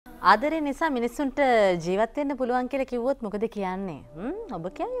ආදරේ නිසා මිනිස්සුන්ට ජීවත් වෙන්න පුළුවන් කියලා කිව්වොත් මොකද කියන්නේ? ඔබ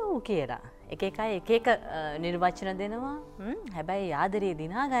කියන්නේ ඌ කියලා. එක එක නිර්වචන දෙනවා. හැබැයි ආදරේ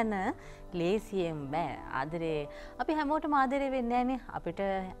දිනා ගන්න ලේසියෙන් බෑ. ආදරේ අපි හැමෝටම ආදරේ වෙන්නේ නැහනේ. අපිට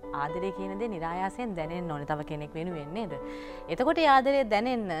ආදරේ කියන දේ નિરાයාසයෙන් දැනෙන්න ඕනේ තව කෙනෙක් වෙනුවෙන් නේද? එතකොට ඒ ආදරේ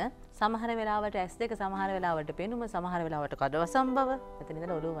දැනෙන්න සමහර වෙලාවට S2 සමහර වෙලාවට පෙනුම සමහර වෙලාවට කඩවසම්බව එතන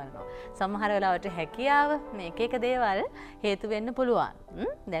ඉඳලා ඔළුව ගන්නවා. සමහර වෙලාවට හැකියාව මේ එක දේවල් හේතු වෙන්න පුළුවන්.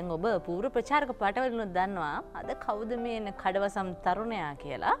 දැන් ඔබ පූර්ව ප්‍රචාරක පාඨවලිනුත් දන්නවා අද කවුද මේ කඩවසම් තරුණයා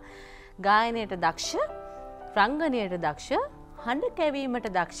කියලා. ගායනයට දක්ෂ, රංගනයට දක්ෂ, හඬ කැවීමට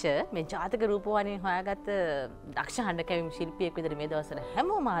දක්ෂ මේ ජාතක රූපවාහිනිය හොයාගත්ත දක්ෂ හඬ කැවීම් ශිල්පියෙක් විදිහට මේ දවස්වල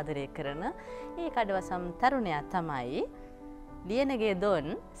හැමෝම ආදරය කරන ඒ කඩවසම් තරුණයා තමයි ලියනගේ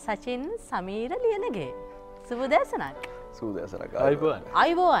දොන් සචින් සමීර ලියනගේ. සුබදෑසනක්. සුබදෑසනක්.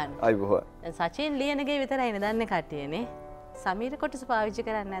 අයිබෝවන්. සචින් ලියනගේ විතරයිනේ දන්නේ කට්ටියනේ. සමීර කොටස පාවිච්චි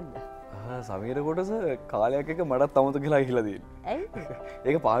කරන්නේ නැද්ද? සමීර කොටස කාලයක් එක මටත් අමතක කියලා ගිහලා තියෙන්නේ. ඇයි?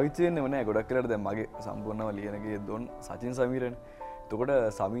 ඒක පාවිච්චි වෙන්නේම නැහැ. ගොඩක් වෙලාවට දැන් මගේ සම්පූර්ණව ලියනගේ දොන් සචින් සමීරනේ. එතකොට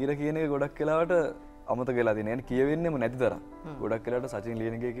සමීර කියන එක ගොඩක් වෙලාවට අමතක වෙලා තියෙනවා. يعني කියවෙන්නේම නැති තරම්. ගොඩක් වෙලාවට සචින්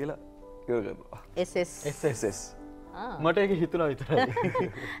ලියනගේ කියලා ඉවර කරනවා. SS. මට ඒක හිතුණා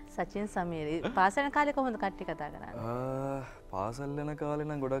විතරයි. සචින් සමීර පාසල් කාලේ කොහොමද කට්ටිය කතා කරන්නේ? පාසල් යන කාලේ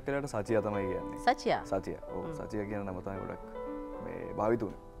නම් ගොඩක් වෙලාවට සචියා තමයි කියන්නේ. සචියා. ඔව් සචියා කියන නම තමයි ගොඩක් මේ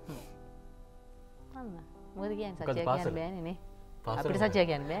භාවිතුනේ. මොකද කියන්නේ සචියා කියන්න බෑනේ නේ. අපිට සචියා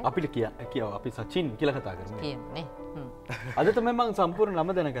කියන්න බෑ. අපිට කියව අපි සචින් කියලා කතා කරමු. කියන්නේ. අද තමයි මම සම්පූර්ණ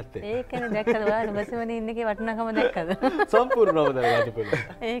නම දැනගත්තේ. ඒකනේ දැක්කද ඔයා නුගසවනේ ඉන්නකේ වටිනාකම දැක්කද? සම්පූර්ණ නම දැනගන්න පුළුවන්.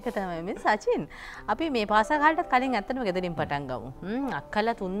 ඒක තමයි මේ සචින්. අපි මේ පාසල් කාලේටත් කලින් ඇත්තටම ගෙදරින් පටන් ගමු.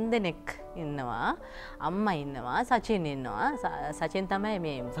 අක්කලා 3 දෙනෙක් ඉන්නවා. අම්මා ඉන්නවා, සචින් ඉන්නවා. සචින් තමයි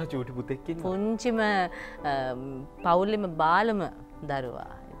මේ චූටි පුතෙක් ඉන්නවා. පුංචිම පවුලෙම බාලම දරුවා.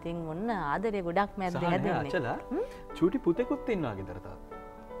 ඉතින් ඔන්න ආදරේ ගොඩක් මැද්ද හැදෙන්නේ. අචලා චූටි පුතෙකුත් ඉන්නවා ගෙදර තාම.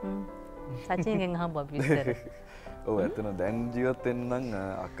 සචින්ගෙන් අහපු අපි විස්තර. ඔව් ඇත්තන දැන් ජීවත් වෙන්න නම්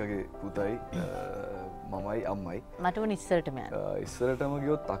අක්කගේ පුතයි මමයි අම්මයි. මට උන් ඉස්සරටම යනවා. ඉස්සරටම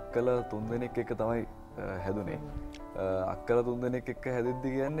ගියොත් අක්කලා 3 දෙනෙක් එක තමයි හැදුනේ. අක්කලා 3 දෙනෙක් එක්ක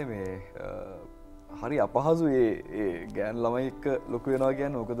හැදෙද්දි කියන්නේ මේ හරි අපහසු ඒ ගෑන් ළමයි එක්ක ලොකු වෙනවා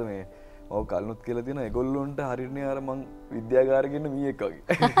කියන්නේ මොකද මේ මම කල්නුත් කියලා තියෙනවා ඒගොල්ලොන්ට හරියන්නේ අර මං විද්‍යාගාරේ ඉන්න මීයක් වගේ.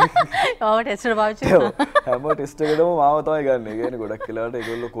 ඔව් ටෙස්ට් එක පාවිච්චි කරනවා. හැම ටෙස්ට් එකකටම මාව තමයි ගන්න. ඒ කියන්නේ ගොඩක් වෙලාවට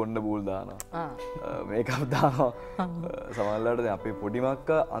ඒගොල්ලෝ කොන්න බූල් දානවා. මේකප් දානවා. සමහරවිට දැන් අපේ පොඩි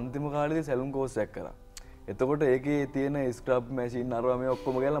මක්කා අන්තිම කාලේදී සැලුන් කෝස් එකක් කරා. එතකොට ඒකේ තියෙන ස්ක්‍රබ් මැෂින් අරවා මේ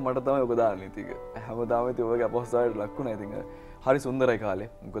ඔක්කොම ගෑල්ලා මට තමයි ඔක දාන්නේ ඉතින්. හැමදාම ඉතින් ඔයගේ අපොස්තාවට ලක්ුණා ඉතින්. හරි සුන්දරයි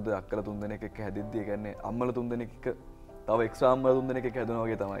කාලේ. මොකද අක්කලා 3 දෙනෙක් එක්ක හැදෙද්දි ඒ කියන්නේ අම්මලා 3 දෙනෙක් එක්ක තව එක්ස්ට්‍රා අම්මලා 3 දෙනෙක් එක්ක හැදුනා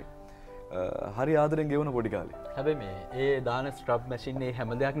වගේ තමයි. හරි ආදරෙන් ගෙවන පොඩි කාලේ. හැබැයි මේ ඒ දාන ස්ක්‍රබ් මැෂින් ඒ හැම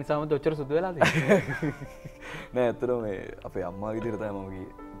දෙයක් නිසාම ඔච්චර සුදු වෙලා තියෙන්නේ. නෑ ඇත්තටම මේ අපේ අම්මා විදිහට තමයි මම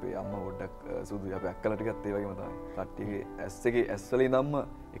ගියේ. අපේ අම්මා පොඩ්ඩක් සුදුයි. අපේ අක්කලා ටිකත් ඒ වගේම තමයි. කට්ටියගේ ඇස් එකේ ඇස් වල ඉඳන්ම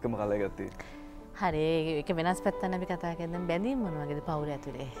එකම කලයි ගත්තේ. හරි ඒක වෙනස් පැත්තක් අපි කතා කරද්දී බැඳීම් මොන වගේද පවුල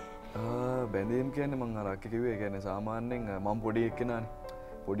ඇතුලේ? බැඳීම් කියන්නේ මම අර අක්ක කිව්වේ කියන්නේ සාමාන්‍යයෙන් මම පොඩි එක්කෙනානේ.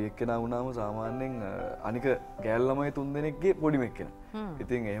 පොඩි එක්කෙනා වුණාම සාමාන්‍යයෙන් අනික ගෑල් ළමයි 3 දෙනෙක්ගේ පොඩිම එක්කෙනා.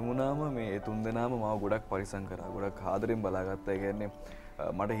 ඉතින් එහෙම වුණාම මේ 3 දෙනාම මාව ගොඩක් පරිස්සම් කරා. ගොඩක් ආදරෙන් බලාගත්තා. ඒ කියන්නේ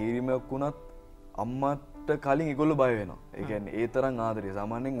මට හීරීමක් වුණත් අම්මට කලින් ඒගොල්ලෝ බය වෙනවා. ඒ කියන්නේ ඒ තරම් ආදරේ.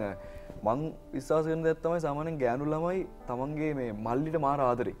 සාමාන්‍යයෙන් මං විශ්වාස කරන දේ තමයි සාමාන්‍යයෙන් ගෑනු ළමයි තමන්ගේ මේ මල්ලිට මාර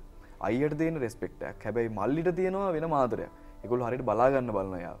ආදරේ. අයියට තියෙන රෙස්පෙක්ට් එකක්. හැබැයි මල්ලිට තියෙනවා වෙනම ආදරයක්. ඒගොල්ලෝ හරියට බලා ගන්න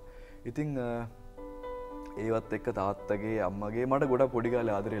බලනවා යාව. ඉතින් ඒවත් එක්ක තාත්තගේ අම්මගේ මට ගොඩක් පොඩි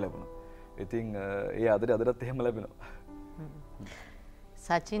කාලේ ආදරේ ලැබුණා. ඉතින් ඒ ආදරේ අදටත් එහෙම ලැබෙනවා.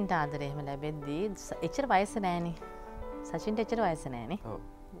 සචින්ට ආදරේ එහෙම ලැබෙද්දී එච්චර වයස නෑනේ. සචින්ට එච්චර වයස නෑනේ. ඔව්.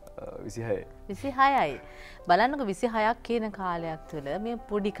 26. 26යි. බලන්නකො 26ක් කියන කාලයක් තුළ මේ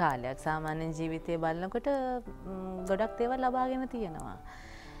පොඩි කාලයක් සාමාන්‍ය ජීවිතේ බලනකොට ගොඩක් දේවල් ලබාගෙන තියෙනවා.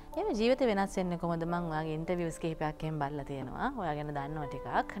 එහෙම ජීවිතේ වෙනස් වෙන්නේ කොහොමද? මම ඔයාගේ ඉන්ටර්විව්ස් කිහිපයක් එහෙම බලලා තියෙනවා. ඔයා ගැන දන්නවා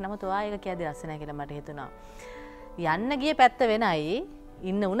ටිකක්. නමුත් ඔයා ඒක කියද්දි ලස්සනයි කියලා මට හිතුණා. යන්න ගිය පැත්ත වෙනයි,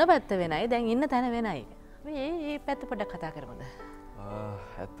 ඉන්න උන පැත්ත වෙනයි, දැන් ඉන්න තැන වෙනයි. මේ පැත්ත පොඩ්ඩක් කතා කරමුද?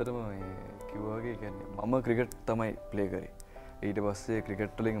 ඇත්තටම මේ කිව්වා වගේ කියන්නේ මම ක්‍රිකට් තමයි ප්ලේ කරේ. ඊට පස්සේ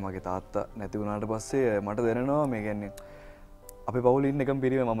ක්‍රිකට් වලින් මගේ තාත්තා නැති වුණාට පස්සේ මට දැනෙනවා මේ කියන්නේ අපේ පවුලේ ඉන්න එකම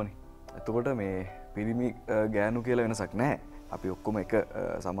පිරිමි මමනේ. එතකොට මේ පිරිමි ගෑනු කියලා වෙනසක් නැහැ. අපි ඔක්කොම එක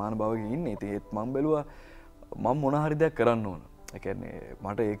සමාන භාවයක ඉන්නේ. ඉතින් ඒත් මම බැලුවා මම මොන හරි දෙයක් කරන්න ඕන. ඒ කියන්නේ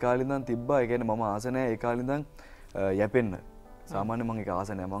මට ඒ කාලේ ඉඳන් තිබ්බා. ඒ කියන්නේ මම ආස නැහැ ඒ කාලේ ඉඳන් යැපෙන්න. සාමාන්‍යයෙන් මම ඒක ආස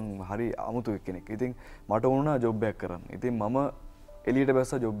නැහැ. මම හරි අමුතු කෙනෙක්. ඉතින් මට ඕන වුණා ජොබ් එකක් කරන්න. ඉතින් මම එලියට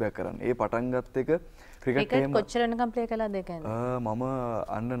බැස්සා ජොබ් එකක් කරන්න. ඒ පටන් ගත්ත එක ක්‍රිකට් එහෙම කොච්චර වෙනකම් ප්ලේ කළාද ඒ කියන්නේ? මම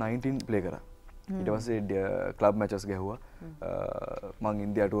under 19 ප්ලේ කරා. ඊට පස්සේ ක්ලබ් මැචස් ගැහුවා. මං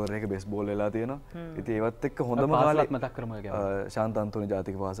ඉන්දියා ටුවර් එක බේස්බෝල් වෙලා තියෙනවා. ඉතින් ඒවත් එක්ක හොඳම කාලේ මතක් කරමු ඒක. ශාන්ත අන්තෝනි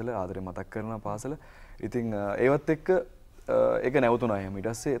ජාතික පාසල ආදරේ මතක් කරන පාසල. ඉතින් ඒවත් එක්ක ඒක නැවතුණා එහෙම.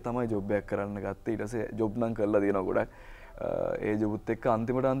 ඊට පස්සේ තමයි ජොබ් එකක් කරන්න ගත්තේ. ඊට පස්සේ ජොබ් නම් කරලා තියෙනවා ගොඩක්. ඒ ජොබුත් එක්ක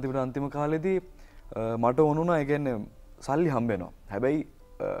අන්තිම කාලෙදී මට ඕනුණා ඒ කියන්නේ සල්ලි හම්බ වෙනවා. හැබැයි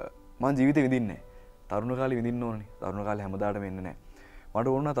මං ජීවිතේ විඳින්නේ නැහැ. තරුණ කාලේ විඳින්න ඕනේ. තරුණ කාලේ හැමදාටම එන්නේ නැහැ. මට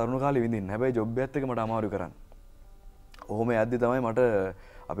ඕන තරුණ කාලේ විඳින්න. හැබැයි ජොබ් එකත් එක්ක මට අමාරු කරන්න. ඔහොම යද්දි තමයි මට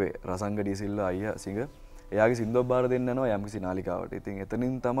අපේ රසංග ඩීසිල්ලා අයියා සිංග එයාගේ සින්දුවක් බාර දෙන්න යනවා යම්කිසි නාලිකාවට. ඉතින්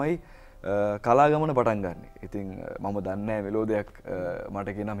එතනින් තමයි කලාගමන පටන් ගන්න. ඉතින් මම දන්නේ නැහැ මෙලෝඩියක්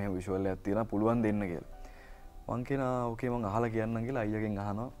මට කියනවා මෙහෙම විෂුවල් එකක් තියෙනවා පුළුවන් දෙන්න කියලා. මං කියනවා ඕකේ මං අහලා කියන්නම් කියලා අයියාගෙන්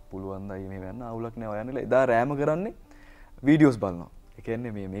අහනවා පුළුවන් ද අයියා මෙහෙම යන්න අවුලක් නෑ ඔයා යන්නලා. එදා රෑම කරන්නේ වීඩියෝස් බලනවා. ඒ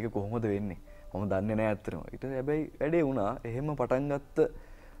කියන්නේ මේක කොහොමද වෙන්නේ? මම දන්නේ නැහැ ඇත්තටම. ඊට හැබැයි වැඩේ වුණා. එහෙම පටන් ගත්ත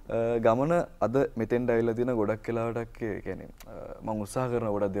ගමන අද මෙතෙන්ට ඇවිල්ලා තියෙන ගොඩක් වෙලාවටක් ඒ කියන්නේ මම උත්සාහ කරන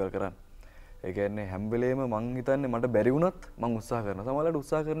ගොඩක් දේවල් කරන්න. ඒ කියන්නේ හැම වෙලේම මං හිතන්නේ මට බැරි වුණත් මං උත්සාහ කරනවා. සමහරවිට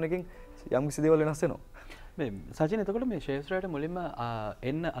උත්සාහ කරන එකෙන් යම් කිසි දේවල් වෙනස් වෙනවා. මේ සචින් එතකොට මේ ශේෂ්ත්‍රයට මුලින්ම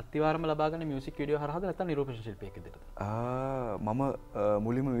එන්න අත්තිවාරම ලබා ගන්න මියුසික් වීඩියෝ හරහාද නැත්නම් නිරූපණ ශිල්පියෙක් විදිහට? මම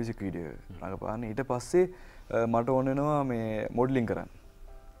මුලින්ම මියුසික් වීඩියෝ රඟපාන්නේ. ඊට පස්සේ මට ඕන වෙනවා මේ මොඩලින් කරන්න.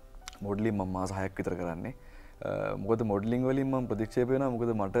 මොඩලින් මම මාස 6ක් විතර කරන්නේ. මොකද මොඩලින් වලින් මම ප්‍රතික්ෂේප වෙනවා.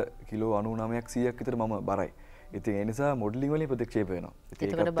 මොකද මට කිලෝ 99ක් 100ක් විතර මම බරයි. ඉතින් ඒ නිසා මොඩලින් වලින් ප්‍රතික්ෂේප වෙනවා.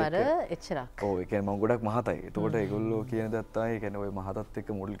 ඒකට බර එච්චරක්. ඔව් ඒ කියන්නේ මම ගොඩක් මහතයි. ඒතකොට ඒගොල්ලෝ කියන දේ තමයි. ඒ කියන්නේ ওই මහතත් එක්ක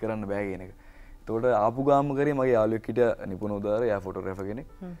මොඩල් කරන්න බෑ කියන එක. ඒතකොට ආපු ගාම කරේ මගේ යාළුවෙක් හිටියා නිපුණ උදාර යා ෆොටෝග්‍රැෆර් කෙනෙක්.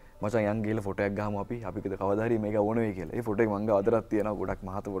 මචං යන් ගිහලා ෆොටෝ එකක් ගහමු අපි කවදා හරි මේක ඕන වෙයි කියලා. ඒ ෆොටෝ එක මං ගාව අදටත් තියෙනවා ගොඩක්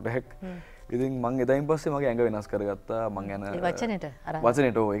මහත ෆොටෝ එකක්. ඉතින් මං එදායින් පස්සේ මගේ ඇඟ වෙනස් කරගත්තා. මං යන වචනෙට අර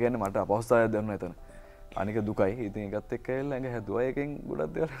වචනෙට ඔව් ඒ කියන්නේ මට අපහසුතාවයක් දැනුණා එතන. අනික දුකයි. ඉතින් ඒකත් එක්ක ඇවිල්ලා ඇඟ හැදුවා. ඒකෙන්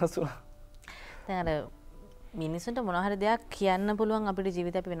ගොඩක් දේවල් වෙනස් වුණා. දැන් අර මිනිස්සුන්ට මොන හරි දෙයක් කියන්න පුළුවන් අපිට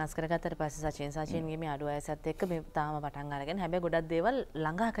ජීවිතය අපි වෙනස් කරගත්තට පස්සේ සචින්ගේ මේ අඩු වයසත් එක්ක මේ තාම පටන් අරගෙන හැබැයි ගොඩක් දේවල්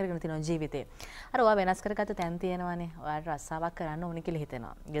ළඟා කරගෙන තියෙනවා ජීවිතේ. අර ඔයා වෙනස් කරගත්ත තැන් තියෙනවානේ. ඔයාලට රස්සාවක් කරන්න ඕනේ කියලා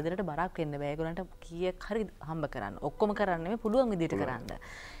හිතෙනවා. ගෙදරට බරක් වෙන්න බෑ. ඒගොල්ලන්ට කීයක් හරි හම්බ කරන්න. ඔක්කොම කරන්න නෙමෙයි පුළුවන් විදිහට කරන්න.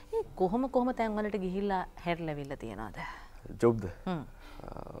 ඒ කොහොම තැන් වලට ගිහිල්ලා හැරලවිල්ල තියනවාද? ජොබ්ද?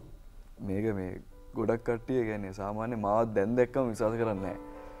 මේක මේ ගොඩක් කට්ටිය කියන්නේ සාමාන්‍ය මාවත් දැන් දැක්කම විශ්වාස කරන්නේ නැහැ.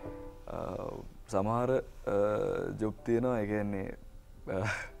 සමහර ජොබ් තියෙනවා. ඒ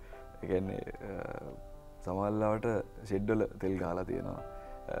කියන්නේ සමහරවිට ෂෙඩ් වල තෙල් ගහලා තියෙනවා.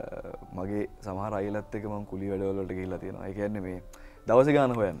 මගේ සමහර අයලත් එක්ක මම කුලී වැඩ වලට ගිහිල්ලා තියෙනවා. ඒ කියන්නේ මේ දවස්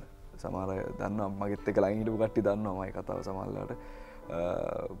ගාන හොයන්න. සමහර අය දන්නවා මගෙත් එක්ක ලයින් හිටපු කට්ටිය දන්නවා මගේ කතාව සමහරවිට.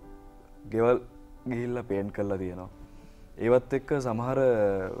 ගෙවල් ගිහිල්ලා පේන්ට් කරලා තියෙනවා. ඒවත් එක්ක සමහර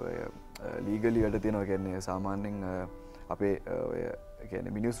ලීගලි වැඩ තියෙනවා. කියන්නේ සාමාන්‍යයෙන් අපේ ඔය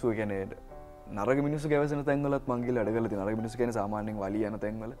කියන්නේ මිනිස්සු කියන්නේ නරක මිනිස්සු ගැවසෙන තැන්වලත් මං ගිහලා වැඩ කරලා තියෙනවා. නරක මිනිස්සු කියන්නේ සාමාන්‍යයෙන් වලිය යන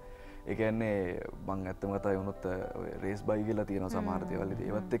තැන්වල. ඒ කියන්නේ මං ඇත්තම කතා වුණොත් ඔය රේස් බයි කියලා තියෙනවා සමහර දේවල්. ඉතින්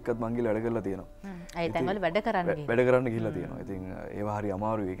ඒවත් එක්කත් මං ගිහලා වැඩ කරලා තියෙනවා. ඒ තැන්වල වැඩ කරන්න ගිහිල්ලා තියෙනවා. ඉතින් ඒවා හරි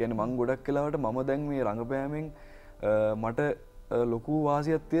අමාරුයි. ඒ කියන්නේ මං ගොඩක් වෙලාවට මම දැන් මේ රංගපෑමෙන් මට ලොකු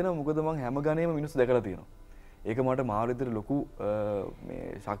වාසියක් තියෙනවා. මොකද මං හැම ගණේම මිනිස්සු දැකලා තියෙනවා. ඒක මට මාර විදිහට ලොකු මේ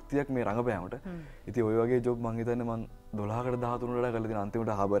ශක්තියක් මේ රංගපෑමට. ඉතින් ওই වගේ ජොබ් මං හිතන්නේ මං 12කට 13කට වඩා කරලා තියෙනවා. අන්තිමට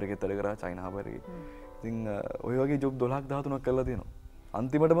හාබර් එකේ වැඩ කරා චයිනා හාබර් එකේ. ඉතින් ওই වගේ ජොබ් 12ක් 13ක් කරලා තියෙනවා.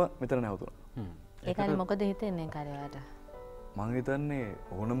 අන්තිමටම මෙතන නැවතුණා. ඒකයි මොකද හිතෙන්නේ කාර්යයට? මං හිතන්නේ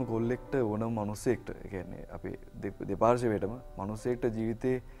ඕනම කොල්ලෙක්ට ඕනම මිනිස්සෙක්ට ඒ කියන්නේ අපි දෙපාර්ශ්වයටම මිනිස්සෙක්ට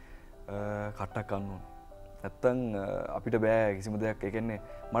ජීවිතේ කට්ටක් ගන්න ඕනේ. නැත්තම් අපිට බෑ කිසිම දෙයක්. ඒ කියන්නේ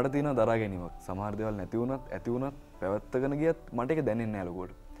මට තියෙනවා දරා ගැනීමක්. සමහර දේවල් නැති වුණත් ඇති වුණත් පැවැත්ගෙන ගියත් මට ඒක දැනෙන්නේ නැහැ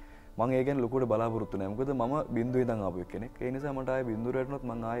ලොකුවට. මම ඒ කියන්නේ ලොකුවට බලාපොරොත්තු නැහැ. මොකද මම බිඳුවේ ඉඳන් ආපු කෙනෙක්. ඒ නිසා මට ආයේ බිඳුවට වැටුණොත්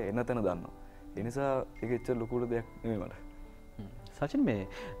මම ආයේ එන තැන දන්නවා. ඒ නිසා ඒක එච්චර ලොකුවට දෙයක් නෙමෙයි මට. සචින් මේ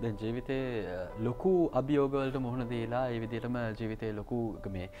දැන් ජීවිතේ ලොකු අභියෝග වලට මුහුණ දීලා ඒ විදිහටම ජීවිතේ ලොකු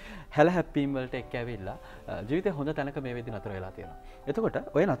මේ හැල හැප්පීම් වලට එක්ක ඇවිල්ලා ජීවිතේ හොඳ තැනක මේ වෙද්දි නතර වෙලා තියෙනවා. එතකොට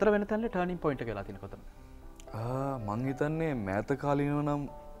ඔය නතර වෙන තැනට ටර්නින් පොයින්ට් එක වෙලා තියෙන කොතනද? මං හිතන්නේ මෑත කාලිනව නම්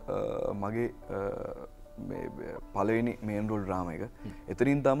මගේ පළවෙනි මේන් රෝල් ඩ්‍රාම එක.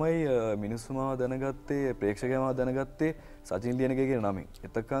 එතනින් තමයි මිනිස්සු මාව දැනගත්තේ, ප්‍රේක්ෂකයා මාව දැනගත්තේ සචින්ලියනගේ කියන නමින්.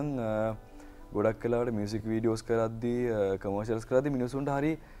 එතකන් ගොඩක් වෙලාවට මියුසික් වීඩියෝස් කරද්දී කමර්ෂියල්ස් කරද්දී මිනිස්සුන්ට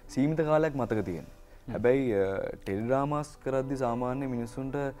හරි සීමිත කාලයක් මතක තියෙනවා. හැබැයි ටෙලි ඩ්‍රාමාස් කරද්දී සාමාන්‍ය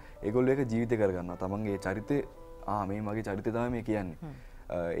මිනිස්සුන්ට ඒගොල්ලෝ ඒක ජීවිතේ කරගන්නවා. තමන්ගේ චරිතේ මේ මගේ චරිතය තමයි මේ කියන්නේ.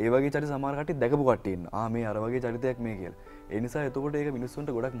 ඒ වගේ චරිත සමහර කට්ටිය දැකපු කට්ටිය ඉන්නවා. මේ අර වගේ චරිතයක් මේ කියලා. ඒ නිසා එතකොට ඒක මිනිස්සුන්ට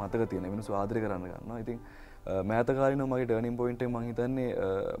ගොඩක් මතක තියෙනවා. මිනිස්සු ආදරය කරන්න ගන්නවා. ඉතින් මෑත කාලිනව මගේ ටර්නින් පොයින්ට් එක මං හිතන්නේ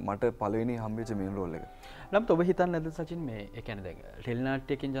මට පළවෙනි හම්බෙච්ච මේන් රෝල් එක. නම් ඔබ හිතන්නේ නැද්ද සචින් මේ ඒ කියන්නේ දැන් ටෙලි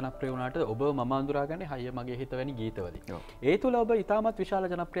නාට්‍යකින් ජනප්‍රිය වුණාට ඔබ මම අඳුරාගන්නේ හයිය මගේ හිත වැනි ගීතවලින්. ඒ තුල ඔබ ඉතාමත් විශාල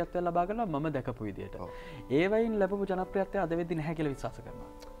ජනප්‍රියත්වයක් ලබා ගන්නවා මම දැකපු විදියට. ඒ වයින් ලැබපු ජනප්‍රියත්වය අද වෙද්දි නැහැ කියලා විශ්වාස කරනවා.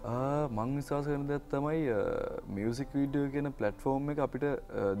 මං විශ්වාස කරන දේ තමයි මියුසික් වීඩියෝ කියන ප්ලැට්ෆෝම් එක අපිට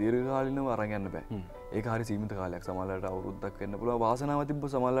දීර්ඝකාලීනව අරන් යන්න බෑ. ඒක හරි සීමිත කාලයක්. සමහරවිට අවුරුද්දක් වෙන්න පුළුවන්. වාසනාව තිබ්බ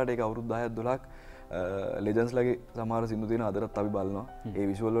සමහරවිට ඒක අවුරුදු 10ක් 12ක් ලෙජන්ස් ලගේ සමහර සින්දු තියෙන අදටත් අපි බලනවා. ඒ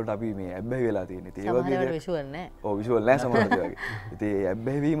විෂුවල් වලට අපි මේ ඇබ්බැහි වෙලා තියෙන. ඉතින් ඒ වගේ සමහරවිට විෂුවල් නෑ. ඔව් විෂුවල් නෑ සමහරවිට වගේ. ඉතින් ඒ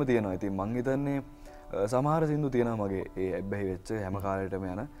ඇබ්බැහි වීම තියෙනවා. ඉතින් මං හිතන්නේ සමහර සින්දු තියෙනවා මගේ ඒ ඇබ්බැහි වෙච්ච හැම කාලෙටම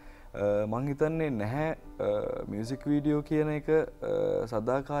යන. මං හිතන්නේ නැහැ මියුසික් වීඩියෝ කියන එක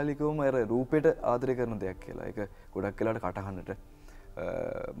සදාකාලිකවම අර රූපෙට ආදරය කරන දෙයක් කියලා. ඒක ගොඩක් වෙලාවට කටහඬට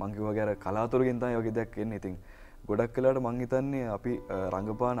මං කිව්වා අර කලාතුරකින් තමයි වගේ දෙයක් එන්නේ. ඉතින් ගොඩක් වෙලාවට මං හිතන්නේ අපි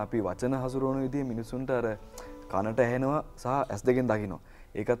රංගපාන අපි වචන හසුරවන විදිහේ මිනිස්සුන්ට අර කනට ඇහෙනවා සහ ඇස් දෙකෙන් දකිනවා.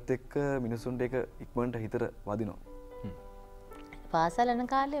 ඒකත් එක්ක මිනිස්සුන්ට ඒක ඉක්මනට හිතට වදිනවා. පාසල යන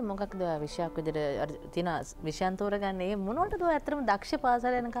කාලේ මොකක්ද විෂයක් විදිහට තියෙන විෂයන් තෝරගන්නේ මොනවටද ඇත්තටම දක්ෂ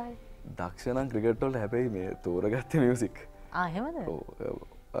පාසල යන කාලේ? දක්ෂ නම් ක්‍රිකට් වලට හැබැයි මේ තෝරගත්තේ මියුසික්. එහෙමද? ඔව්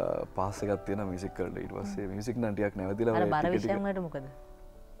පාස් එකක් තියෙනවා මියුසික් වලට. ඊට පස්සේ මියුසික් නම් ටිකක් නැවතිලා අර බර විෂයන් වලට මොකද?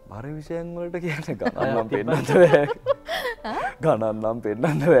 බර විෂයන් වලට කියන්නේ ගණන් නම් පෙන්නන්න බෑ. ගණන් නම්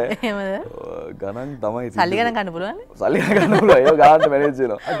පෙන්නන්න බෑ. එහෙමද? ගණන් තමයි සල්ලි ගණන් ගන්න පුළුවන් නේ? සල්ලි ගණන් පුළුවන්. ඒක ගානට මැනේජ්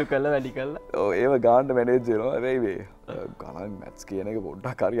වෙනවා. අඩු කළා වැඩි කළා. ඔව් ඒව ගානට මැනේජ් වෙනවා. හැබැයි මේ ගණන් මැත්ස් කියන එක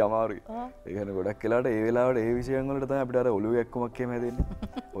පොඩ්ඩක් හරි අමාරුයි. ඒ කියන්නේ ගොඩක් වෙලාවට ඒ වෙලාවට ඒ විෂයන් වලට තමයි අපිට අර ඔළුවේ එක්කමක් එහෙම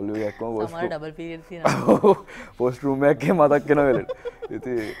හැදෙන්නේ. ඔළුවේ එක්කම සමහර ඩබල් පීරියඩ් තියෙනවා. පෝස්ට් රූම් එකක් එහෙම මතක් වෙන වෙලෙට.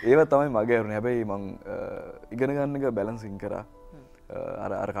 ඉතින් ඒව තමයි මගේ අරුනේ. හැබැයි මං ඉගෙන ගන්න එක බැලන්සින් කරා.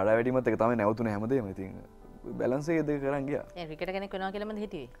 අර කඩා වැටීමත් එක තමයි නැවතුනේ හැමදේම. ඉතින් බැලන්ස් එක දෙක කරන් ගියා. ඒ ක්‍රිකට් කෙනෙක් වෙනවා කියලාමද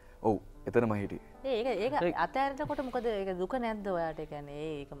හිටියේ? ඔව් එතනම හිටියේ. ඒක අතෑරනකොට මොකද ඒක දුක නැද්ද ඔයාට? ඒ කියන්නේ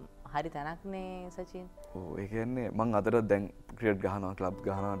ඒක හරි තැනක්නේ සචින්. ඔව් ඒ කියන්නේ මං අතට දැන් ක්‍රිකට් ගහනවා, ක්ලබ්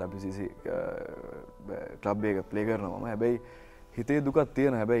ගහනවා, WCC ක්ලබ් එක ප්ලේ කරනවා මම. හැබැයි හිතේ දුකක්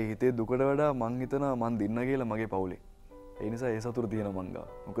තියෙනවා. හැබැයි හිතේ දුකට වඩා මං හිතනවා මං දින්න කියලා මගේ පවුලේ. ඒ නිසා ඒ සතුට තියෙනවා මං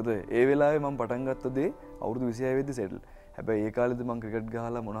ගාව. මොකද ඒ වෙලාවේ මං පටන් ගත්ත දේ අවුරුදු 26 වෙද්දි සෙටල්. හැබැයි ඒ කාලෙදි මං ක්‍රිකට්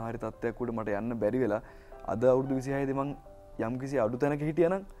ගහලා මොන හරි තත්ත්වයක් උඩ මට යන්න බැරි වෙලා අද අවුරුදු 26 දී මං යම් කිසි අඩු තැනක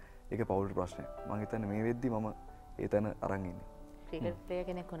හිටියා නම් ඒක පවුලට ප්‍රශ්නයක්. මං හිතන්නේ මේ වෙද්දි මම ඒ තැන අරන් ඉන්නේ. ක්‍රිකට් ප්ලේයර්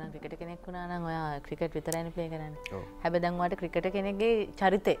කෙනෙක් වුණා ක්‍රිකට් කෙනෙක් වුණා නම් ඔයා ක්‍රිකට් විතරයිනේ ප්ලේ කරන්නේ. හැබැයි දැන් ඔයාට ක්‍රිකට් කෙනෙක්ගේ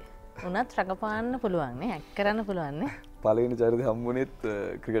චරිතේ උනත් රඟපාන්න පුළුවන් නේ, ඇක්ට් කරන්න පුළුවන් නේ. පළවෙනි චරිතය හම්බුනේත්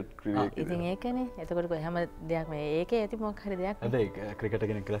ක්‍රිකට් ක්‍රීඩයක්. ඉතින් ඒකනේ. එතකොට හැම දෙයක්ම ඒකේ ඇති මොකක් හරි දෙයක්. හැබැයි ක්‍රිකට්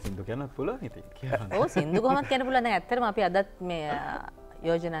කෙනෙක් කියලා සින්දු කියන්නත් පුළුවන් ඉතින්. ඔව් සින්දු කොහොමද කියන්න පුළුවන්. දැන් ඇත්තටම අපි අදත් මේ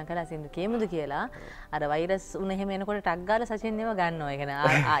යෝජනා කළා සින්දු කියමුද කියලා. අර වෛරස් උන එහෙම එනකොට ටක් ගාලා සචින් ඒව ගන්නවා. ඒ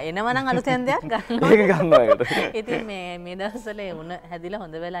කියන්නේ එනවනම් අලුතෙන් දෙයක් ගන්නවා. ඒක ගන්නවා ඒකට. ඉතින් මේ දවස්වල උන හැදිලා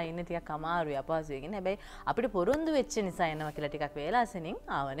හොඳ වෙලා ඉන්නේ ටිකක් අමාරුයි අපහසුයි කියන්නේ. හැබැයි අපිට පොරොන්දු වෙච්ච නිසා එනවා කියලා ටිකක් වේලාසෙනින්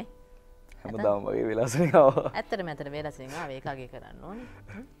ආවනේ. හැමදාම වගේ වේලාසෙනින් ආවා. ඇත්තටම වේලාසෙනින් ආව ඒක අගේ කරන්න ඕනේ.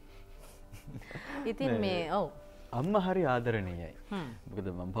 ඉතින් මේ ඔව් අම්ම හරි ආදරණීයයි. මොකද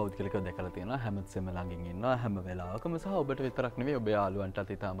මම පෞද්ගලිකව දැකලා තියෙනවා හැමතිස්සෙම ළඟින් ඉන්නවා හැම වෙලාවකම සහ ඔබට විතරක් නෙවෙයි ඔබේ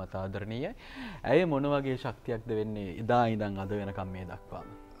යාළුවන්ටත් ඉතාමත් ආදරණීයයි. ඇය මොන වගේ ශක්තියක්ද වෙන්නේ එදා ඉඳන් අද වෙනකම් මේ දක්වාම?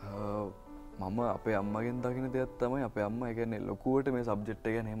 මම අපේ අම්මගෙන් දකින දෙයක් තමයි අපේ අම්මා ඒ කියන්නේ ලොකුවට මේ සබ්ජෙක්ට්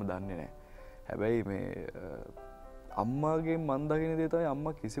එක ගැන එහෙම දන්නේ නැහැ. හැබැයි මේ අම්මාගේ මන් දකින දේ තමයි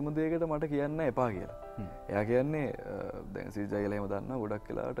අම්මා කිසිම දෙයකට මට කියන්න එපා කියලා. එයා කියන්නේ දැන් සීජා කියලා එහෙම දන්නා ගොඩක්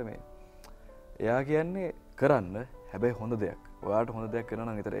වෙලාවට මේ එයා කියන්නේ කරන්න හැබැයි හොඳ දෙයක්. ඔයාට හොඳ දෙයක් කරනවා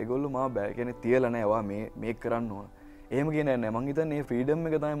නම් විතර ඒගොල්ලෝ මාව බෑ කියන්නේ තියලා නැහැ. ඔයා මේක කරන්න ඕන. එහෙම කියන්නේ නැහැ. මං හිතන්නේ මේ ෆ්‍රීඩම්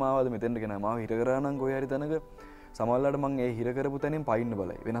එක තමයි මාව අද මෙතෙන්ට ගෙනා. මාව හිර කරා නම් කොහේ හරි තැනක සමහරවිට මං ඒ හිර කරපු තැනින් පයින්න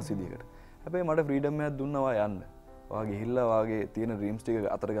බලයි වෙනස් විදිහකට. හැබැයි මට ෆ්‍රීඩම් එකක් දුන්නා වා යන්න. ඔයා ගිහිල්ලා වාගේ තියෙන ඩ්‍රීම්ස් ටික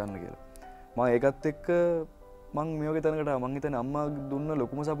අතර ගන්න කියලා. මම ඒකත් එක්ක මං මේ වගේ තැනකට මං හිතන්නේ අම්මා දුන්න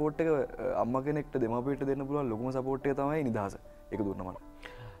ලොකුම සපෝට් එක අම්මා කෙනෙක්ට දෙමාපියට දෙන්න පුළුවන් ලොකුම සපෝට් එක තමයි නිදහස. ඒක දුන්නා මට.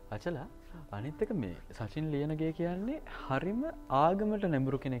 අචලා අනිත් එක මේ සචින් ලියනගේ කියන්නේ හරිම ආගමට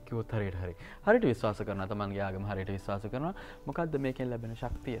නැඹුරු කෙනෙක් කිව්වොත් හරියට හරි. හරියට විශ්වාස කරනවා තමන්ගේ ආගම හරියට විශ්වාස කරනවා. මොකද්ද මේකෙන් ලැබෙන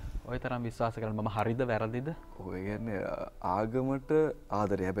ශක්තිය? ඔය තරම් විශ්වාස කරන මම හරිද වැරදිද? ඔය කියන්නේ ආගමට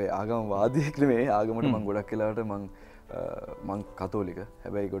ආදරේ. හැබැයි ආගම වාදියෙක් නෙමෙයි. ආගමට මං ගොඩක් වෙලාවට මං කතෝලික.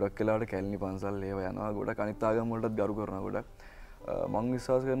 හැබැයි ගොඩක් වෙලාවට කැලණි පන්සල් ඒව යනවා. ගොඩක් අනිත් ආගම් වලටත් ගරු කරනවා ගොඩක්. මං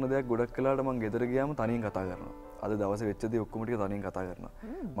විශ්වාස කරන දෙයක් ගොඩක් වෙලාවට මං ගෙදර ගියාම තනියෙන් කතා කරනවා. අද දවසේ වෙච්ච දේ ඔක්කොම ටික තනියෙන් කතා කරනවා.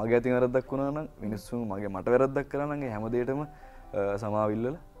 මගේ අතින් වැරද්දක් වුණා නම් මිනිස්සු මට වැරද්දක් කරා නම් ඒ හැම දෙයකටම සමාව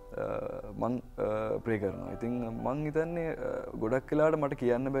ඉල්ලලා මං ප්‍රේ කරනවා. ඉතින් මං හිතන්නේ ගොඩක් වෙලාවට මට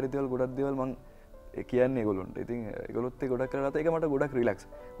කියන්න බැරි දේවල් ගොඩක් දේවල් මං කියන්නේ ඒගොල්ලොන්ට. ඉතින් ඒගොල්ලොත් ගොඩක් කරලා ඒක මට ගොඩක් රිලැක්ස්.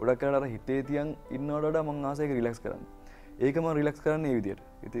 ගොඩක් කරලා හිතේ තියන් ඉන්නවට වඩා මම ආසයි ඒක රිලැක්ස් කරන්න. ඒක මම රිලැක්ස් කරන්නේ මේ විදියට.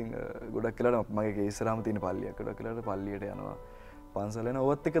 ඉතින් ගොඩක් වෙලාවට මගේ ඉස්සරහම තියෙන පල්ලියක්. ගොඩක් වෙලාවට පල්ලියට යනවා. පන්සල යනවා.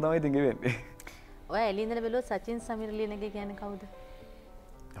 ඔවත් එක තමයි ඉතින් ගෙවෙන්නේ. ඔය එළිය ඉඳලා බැලුවොත් සචින් සමීරලියනගේ කියන්නේ කවුද?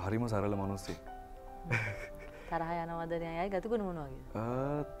 හරිම සරල මිනිස්සෙක්. තරහ යනවද න්යායයි ගතිගුණ මොනවා වගේද?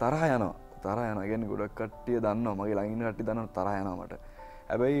 තරහ යනවා. තරහ යනවා. කියන්නේ ගොඩක් කට්ටිය දන්නවා. මගේ ළඟ ඉන්න කට්ටිය දන්නවා තරහ යනවා මට.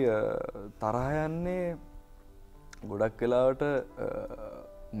 හැබැයි තරහ යන්නේ ගොඩක් වෙලාවට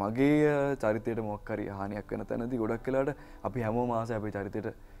මගේ චරිතයට මොකක් හරි හානියක් වෙන තැනදී ගොඩක් වෙලාවට අපි හැමෝම ආසයි අපේ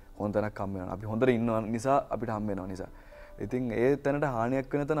චරිතයට හොඳ තැනක් හම්බ වෙනවා. අපි හොඳට ඉන්නවා නිසා අපිට හම්බ වෙනවා නිසා. ඉතින් ඒ තැනට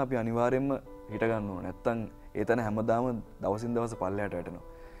හානියක් වෙන තැන අපි අනිවාර්යයෙන්ම හිට ගන්න ඕනේ. නැත්තම් ඒ තැන හැමදාම දවසින් දවස පල්ලෙහාට වැටෙනවා.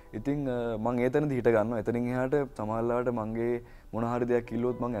 ඉතින් මම ඒ තැනදී හිට ගන්නවා. එතනින් එහාට සමහරවිට මගේ මොන හරි දෙයක්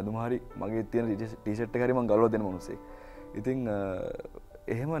කිල්ලුවොත් මම ඇඳුම හරි මගේ තියෙන ටී-ෂර්ට් එක හරි මම ගලවලා දෙන මිනිස්සෙක්. ඉතින්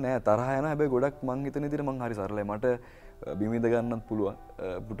එහෙම නෑ තරහ යන හැබැයි ගොඩක් මං හිතන විදිහට මං හරි සරලයි. මට බිම ඉඳ ගන්නත් පුළුවන්.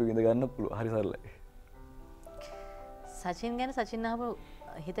 පුටු ඉඳ ගන්නත් පුළුවන්. හරි සරලයි. සචින් ගැන සචින් අහපු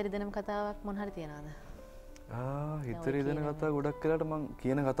හිත රිදෙනම කතාවක් මොන හරි තියනවද? හිත රිදෙන කතා ගොඩක් වෙලාට මං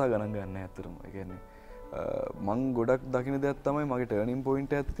කියන කතා ගණන් ගන්න නෑ ඇත්තටම. ඒ කියන්නේ මං ගොඩක් දකින දෙයක් තමයි මගේ ටර්නින්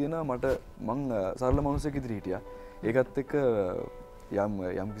පොයින්ට් එකක් තියෙනවා. මට මං සරල මිනිහෙක් ඉදිරිය හිටියා. ඒකත් එක්ක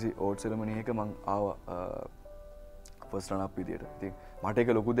යම්කිසි ඕට් සෙරමනි එක මං ආවා ෆස්ට් රන් අප් විදියට. ඉතින් මට ඒක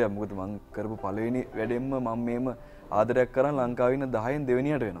ලොකු දෙයක්. මොකද මං කරපු පළවෙනි වැඩෙන්ම මම මේම ආදරයක් කරන් ලංකාවේ ඉන්න 10න්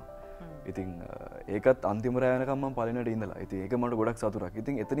දෙවෙනියට වෙනවා. ඉතින් ඒකත් අන්තිම රැය වෙනකම් මම පළවෙනියට ඉඳලා. ඉතින් ඒක මට ගොඩක් සතුටක්.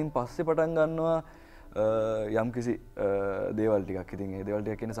 ඉතින් එතනින් පස්සේ පටන් ගන්නවා යම්කිසි දේවල් ටිකක්. ඉතින් ඒ දේවල්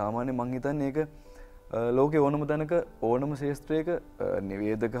ටික කියන්නේ සාමාන්‍යයෙන් මං හිතන්නේ ඒක ලෝකේ ඕනම තැනක ඕනම ශාස්ත්‍රයක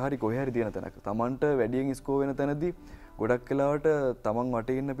නිවේදක හරි කොහේ හරි තියෙන තැනක තමන්ට වැඩියෙන් ස්කෝ වෙන තැනදී ගොඩක් වෙලාවට තමන්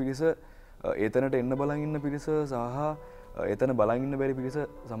වටේ ඉන්න පිරිස ඒ තැනට එන්න බලන් ඉන්න පිරිස සහ එතන බලන් ඉන්න බැරි පිරිස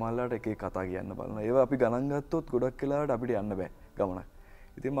සමහරවිට එක එක කතා කියන්න බලනවා. ඒවා අපි ගණන් ගත්තොත් ගොඩක් වෙලාවට අපිට යන්න බෑ ගමනක්.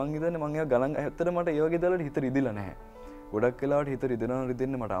 ඉතින් මං හිතන්නේ මං ඒවා ගණන් ඇත්තට මට ඒ වගේ දේවල්වල හිත රිදිලා නැහැ. ගොඩක් වෙලාවට හිත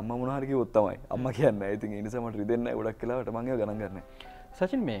රිදෙන්නේ මට අම්මා මොනවා හරි කිව්වොත් තමයි. අම්මා කියන්නේ. ඉතින් ඒ නිසා මට රිදෙන්නේ නැහැ ගොඩක් වෙලාවට මං ඒවා ගණන් ගන්නෑ.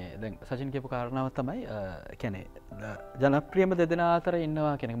 සචින් මේ දැන් සචින් කියපු කාරණාව තමයි කියන්නේ ජනප්‍රියම දෙදෙනා අතර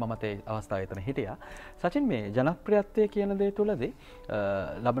ඉන්නවා කියන එක මමත් ඒ අවස්ථාවේ එතන හිටියා. සචින් මේ ජනප්‍රියත්වය කියන දේ තුලදී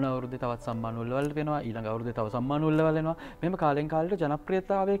ලබන අවුරුද්දේ තවත් සම්මාන උල්වල වෙනවා, ඊළඟ අවුරුද්දේ තව සම්මාන උල්වල වෙනවා. මෙහෙම කාලෙන් කාලෙට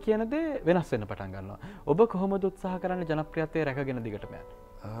ජනප්‍රියතාවය කියන දේ වෙනස් වෙන්න පටන් ගන්නවා. ඔබ කොහොමද උත්සාහ කරන්නේ ජනප්‍රියත්වය රැකගෙන දිගටම යන්න?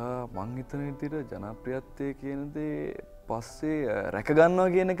 මං හිතන විදිහට ජනප්‍රියත්වය කියන දේ පස්සේ රැක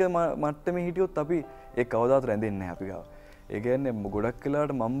ගන්නවා කියන එක මට්ටමේ හිටියොත් අපි ඒක කවදාවත් රැඳෙන්නේ නැහැ අපි ගාව. ඒ කියන්නේ ගොඩක්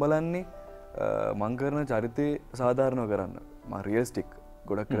වෙලාවට මම බලන්නේ මං කරන චරිතේ සාධාරණව කරන්න. මම රියලිස්ටික්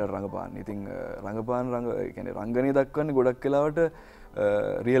ගොඩක් වෙලාවට රඟපාන්න. ඉතින් රඟපාන ඒ කියන්නේ රංගනය දක්වන්නේ ගොඩක් වෙලාවට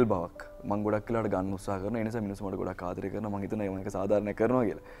රියල් බවක්. මං ගොඩක් වෙලාවට ගන්න උත්සාහ කරනවා. ඒ නිසා මිනිස්සු මට ගොඩක් ආදරය කරනවා. මං හිතනවා මේක සාධාරණයක් කරනවා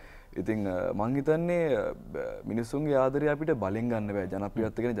කියලා. ඉතින් මං හිතන්නේ මිනිස්සුන්ගේ ආදරය අපිට බලෙන් ගන්න බෑ.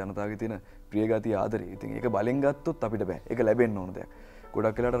 ජනප්‍රියත්වය කියන්නේ ජනතාවගේ තියෙන ප්‍රියගතිය ආදරය. ඉතින් ඒක බලෙන් ගත්තොත් අපිට බෑ. ඒක ලැබෙන්න ඕන දෙයක්.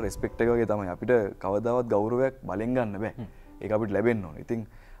 ගොඩක් වෙලාවට රෙස්පෙක්ට් එක වගේ තමයි. අපිට කවදාවත් ගෞරවයක් බලෙන් ගන්න බෑ. ඒක අපිට ලැබෙන්න ඕන. ඉතින්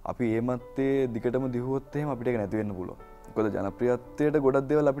අපි ඒ මත්තේ දිගටම දිහුවොත් එහෙම අපිට ඒක නැති වෙන්න පුළුවන්. මොකද ජනප්‍රියත්වයට ගොඩක්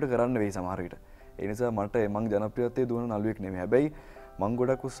දේවල් අපිට කරන්න වෙයි සමහර විට. ඒ නිසා මට මං ජනප්‍රියත්වයේ දුවන නළුවෙක් නෙමෙයි. හැබැයි මං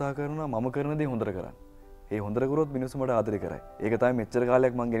ගොඩක් උත්සාහ කරනවා මම කරන දේ හොඳට කරන්න. ඒ හොඳට කරොත් මිනිස්සු මට ආදරය කරයි. ඒක තමයි මෙච්චර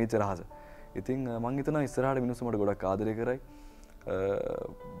කාලයක් මං ගෙනිච්ච රහස. ඉතින් මං හිතනවා ඉස්සරහට මිනිස්සු මට ගොඩක් ආදරය කරයි.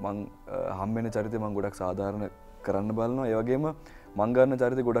 මං හම්බෙන චරිතේ මං ගොඩක් සාධාරණ කරන්න බලනවා. ඒ වගේම මං ගන්න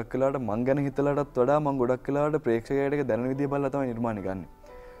චරිත ගොඩක් වෙලාවට මං ගැන හිතලටත් වඩා මං ගොඩක් වෙලාවට ප්‍රේක්ෂකයාට ඒක දැනෙන විදිය බලලා තමයි නිර්මාණය ගන්නෙ.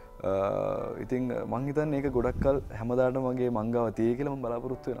 ඉතින් මං හිතන්නේ ඒක ගොඩක් කල් හැමදාටම මගේ මංගාව තියෙයි කියලා මං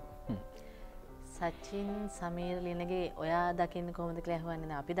බලාපොරොත්තු වෙනවා. සචින් සමීරලියනගේ ඔයා දකින්නේ කොහොමද කියලා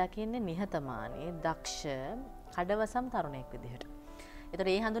අහුවන්නේ. අපි දකින්නේ නිහතමානී, දක්ෂ, කඩවසම් තරුණයෙක් විදිහට.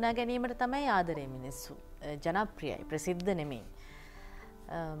 ඒතර ඒ හඳුනා ගැනීමට තමයි ආදරේ මිනිස්සු. ජනප්‍රියයි, ප්‍රසිද්ධ නෙමෙයි.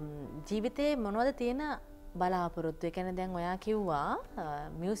 ජීවිතේ මොනවද තියෙන බලාපොරොත්තු? ඒ කියන්නේ දැන් ඔයා කිව්වා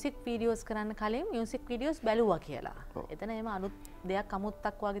මියුසික් වීඩියෝස් කරන්න කලින් මියුසික් වීඩියෝස් බැලුවා කියලා. එතන එහෙම අලුත් දෙයක්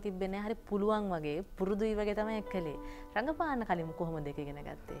අමුත්තක් වගේ තිබෙන්නේ නැහැ. හරි පුළුවන් වගේ පුරුදුයි වගේ තමයි කළේ. රංගපාන්න කලින් කොහොමද ඒක ඉගෙන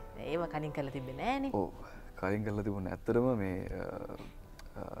ගත්තේ? ඒව කලින් කරලා තිබෙන්නේ නැහනේ. ඔව්. කලින් කරලා තිබුණේ. ඇත්තටම මේ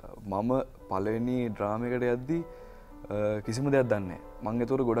මම පළවෙනි ඩ්‍රාමා එකට යද්දී කිසිම දෙයක් දන්නේ නැහැ. මම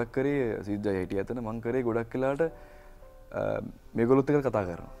ඒතකොට ගොඩක් කරේ සිද්ධා හිටිය එතන මම කරේ ගොඩක් වෙලාවට මේගොල්ලොත් එක්ක කතා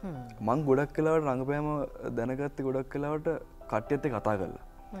කරනවා. මං ගොඩක් වෙලාවට රංගපෑම දැනගත්තේ ගොඩක් වෙලාවට කට්ටියත් එක්ක කතා කරලා.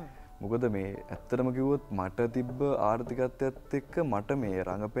 මොකද මේ ඇත්තටම කිව්වොත් මට තිබ්බ ආර්ථිකත්වයත් එක්ක මට මේ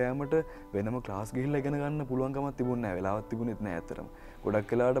රංගපෑමට වෙනම ක්ලාස් ගිහිල්ලා ඉගෙන ගන්න පුළුවන්කමක් තිබුණේ නැහැ. වෙලාවක් තිබුණෙත් නැහැ ඇත්තටම.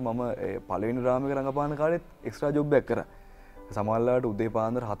 ගොඩක් වෙලාවට මම පළවෙනි ඩ්‍රාමා එක රංගපාන කාලෙත් එක්ස්ට්‍රා ජොබ් එකක් කරා. සමහරවිට උදේ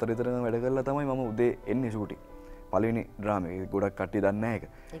පාන්දර 4 විතර වැඩ කරලා තමයි මම උදේ එන්නේ ෂූටින්. පළවෙනි ඩ්‍රාම එක ගොඩක් කට්ටිය දන්නේ නැහැ ඒක.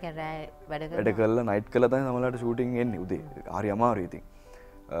 ඒ කියන්නේ රෑ වැඩ වැඩ කරලා නයිට් කරලා තමයි සමහරවිට ෂූටින් එන්නේ උදේ. හරි අමාරුයි ඉතින්.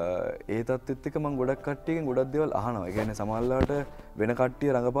 ඒ තත්ත්වෙත් එක්ක මම ගොඩක් කට්ටියකින් ගොඩක් දේවල් අහනවා. ඒ කියන්නේ සමහරවිට වෙන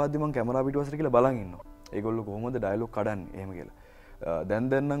කට්ටිය රඟපාද්දි මම කැමරා පිටුපසට කියලා බලන් ඉන්නවා. ඒගොල්ලෝ කොහොමද ඩයලොග් කඩන්නේ එහෙම කියලා. දැන්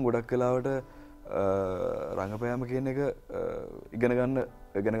නම් ගොඩක් වෙලාවට රඟපෑම කියන එක ඉගෙන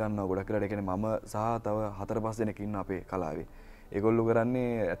ගන්නවා ගොඩක් වෙලාවට. ඒ කියන්නේ මම සහ තව 4-5 දෙනෙක් ඉන්න අපේ කලාවේ. ඒගොල්ලෝ කරන්නේ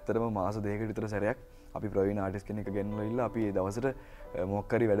ඇත්තටම මාස 2කට විතර සැරයක් අපි ප්‍රවීණ ආටිස්ට් කෙනෙක් ගෙන්නලා ඉල්ල අපි ඒ දවසට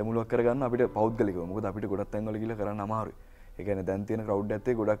මොකක් හරි වැඩමුළුවක් කරගන්න අපිට පෞද්ගලිකව. මොකද අපිට ගොඩක් තැන්වල ගිහලා කරන්න අමාරුයි. ඒ කියන්නේ දැන් තියෙන ක්‍රවුඩ් එකත්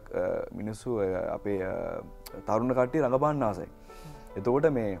ගොඩක් මිනිස්සු අපේ තරුණ කට්ටිය රඟපාන්න ආසයි. එතකොට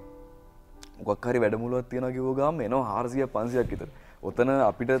මේ මොකක් හරි වැඩමුළුවක් තියනවා කිව්ව ගාම එනවා 400 500ක් විතර. ඔතන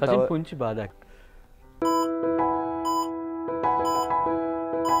අපිට තව පුංචි බාධාක්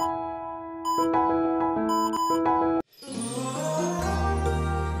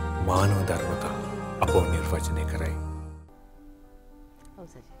මානව ධර්මතා අපෝ නිර්වචනය කරයි.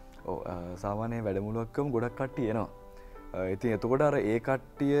 සාමාන්‍ය වැඩමුළුවක්කම ගොඩක් කට්ටිය එනවා. ඉතින් එතකොට අර ඒ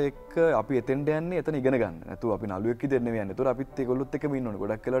කට්ටිය එක්ක අපි එතෙන්ට යන්නේ එතන ඉගෙන ගන්න. නැතුව අපි නළුවෙක් විදිහට නෙවෙයි යන්නේ. ඒතකොට අපිත් ඒගොල්ලොත් එක්කම ඉන්න ඕනේ.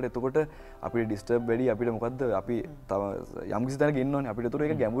 ගොඩක් වෙලාවට එතකොට අපිට ඩිස්ටර්බ් වැඩි අපිට මොකද්ද අපි තව යම් කිසි තැනක ඉන්න ඕනේ. අපිට ඒතකොට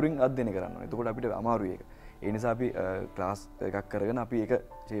ඒක ගැඹුරින් අධ්‍යයනය කරන්න ඕනේ. එතකොට අපිට අමාරුයි ඒක. ඒ නිසා අපි ක්ලාස් එකක් කරගෙන අපි ඒක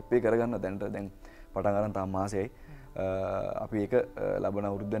ෂේප් එක කරගන්න දැන් පටන් ගන්න තාම මාසෙයි. අපි ඒක ලබන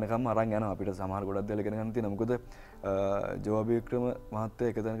අවුරුද්ද වෙනකම් අරන් යනවා. අපිට සමහර ගොඩක් දේවල් ඉගෙන ගන්න තියෙනවා. මොකද ජෝබි වික්‍රම මහත්තයා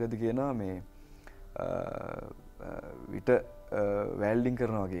එක තැනකදී කියනවා මේ විට වැල්ඩින්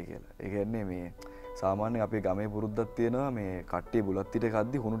කරනවා වගේ කියලා. ඒ කියන්නේ මේ සාමාන්‍යයෙන් අපේ ගමේ පුරුද්දක් තියෙනවා මේ කට්ටිය බුලත් ටික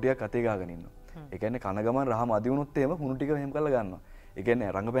කද්දි හුණු ටිකක් අතේ ගාගෙන ඉන්නවා. ඒ කියන්නේ කන ගමන් රහ මදි වුණොත් එහෙම හුණු ටික මෙහෙම කරලා ගන්නවා. ඒ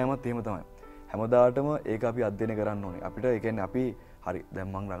කියන්නේ රංගපෑමත් එහෙම තමයි. හැමදාටම ඒක අපි අධ්‍යයනය කරන්න ඕනේ. අපිට ඒ කියන්නේ අපි හරි දැන්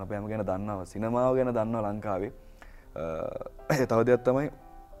මම රංගපෑම ගැන දන්නවා, සිනමාව ගැන දන්නවා ලංකාවේ. තව දෙයක් තමයි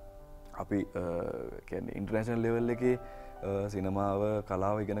අපි කියන්නේ ඉන්ටර්නැෂනල් ලෙවල් එකේ සිනමාව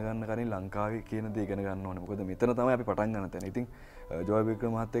කලාව ඉගෙන ගන්න කලින් ලංකාවේ කියන දේ ඉගෙන ගන්න ඕනේ. මොකද මෙතන තමයි අපි පටන් ගන්න තැන. ඉතින් ජෝයි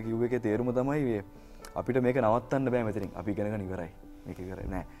වික්‍රම මහත්තයා කිව්ව එකේ තේරුම තමයි අපිට මේක නවත්තන්න බෑ මෙතනින්. අපි ඉගෙන ගන්න ඉවරයි. මේක ඉවරයි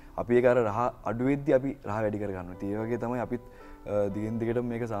නෑ. අපි ඒක අර රහ අඩු වෙද්දි අපි රහ වැඩි කර ගන්නවා. ඉතින් ඒ වගේ තමයි අපිත් දිගින් දිගටම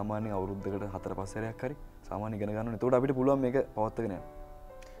මේක සාමාන්‍යයෙන් අවුරුද්දකට 4-5 සැරයක් හරි සාමාන්‍ය ඉගෙන ගන්න ඕනේ. එතකොට අපිට පුළුවන් මේක පවත්වාගෙන යන්න.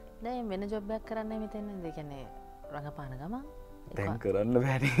 දැන් වෙන ජොබ් එකක් කරන්නයි මෙතන ඒ කියන්නේ රඟපාන ගමන් දැන් කරන්න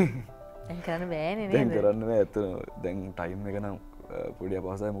බෑනේ. දැන් කරන්න බෑනේ නේද? දැන් කරන්න බෑ ඇත්තටම. දැන් ටයිම් එක නම් පොඩි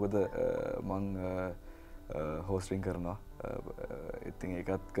අපහසුයි. මොකද මං හෝස්ටිං කරනවා. ඉතින්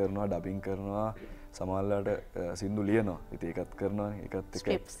ඒකත් කරනවා, ඩබින් කරනවා, සමහරවිට සින්දු ලියනවා. ඉතින් ඒකත් කරනවා. ඒකත් එක්ක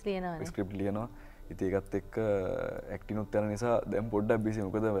ස්ක්‍රිප්ට්ස් ලියනවානේ. ස්ක්‍රිප්ට් ලියනවා. ඉතින් ඒකත් එක්ක ඇක්ටිනුත් යන නිසා දැන් පොඩ්ඩක් බිසි.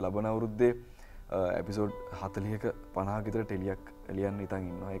 මොකද ලබන අවුරුද්දේ එපිසෝඩ් 40ක 50ක විතර ටෙලියක් ලියන්න ඉතින්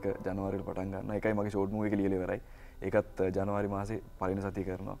ඉන්නවා. ඒක ජනවාරිවල පටන් ගන්නවා. ඒකයි මගේ ෂෝට් මූවි එක ලියලා ඉවරයි. ඒකත් ජනවාරි මාසේ පළවෙනි සතිය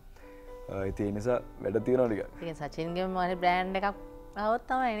කරනවා. ඉතින් ඒ නිසා වැඩ තියෙනවා ටික. ඉතින් සචින්ගේ මොන බ්‍රෑන්ඩ් එකක් આવොත්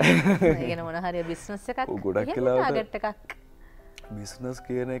තමයි නේද? ඒ කියන්නේ මොන හරි බිස්නස් එකක්. ගොඩක් වෙලාවට ටාගට් එකක්. බිස්නස්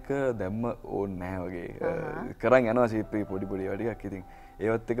කියන එක දැම්ම ඕනේ නැහැ වගේ. කරන් යනවා ෂේප් එකේ පොඩි පොඩි ඒවා ටිකක්. ඉතින්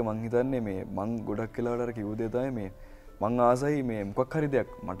ඒවත් එක මං හිතන්නේ මේ මං ගොඩක් වෙලාවට අර කිව්ව දේ තමයි මේ මං ආසයි මේ මොකක් හරි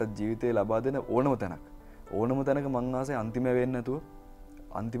දෙයක් මට ජීවිතේ ලබා දෙන ඕනම තැනක්. ඕනම තැනක මං ආසයි අන්තිම වෙන්නේ නැතුව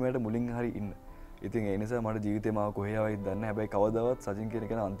අන්තිමයට මුලින් හරි ඉන්න. ඉතින් ඒ නිසා මට ජීවිතේ මාව කොහේ ආවයිද දන්නේ නැහැ. හැබැයි කවදාවත් සචින් කියන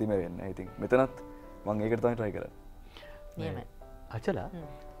කෙනා අන්තිම වෙන්නේ නැහැ. ඉතින් මෙතනත් මම ඒකට තමයි try කරන්නේ. නියමයි. අචලා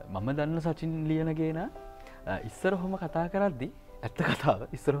මම දන්න සචින් ලියනගේ නා ඉස්සර ඔහොම කතා කරද්දි ඇත්ත කතාව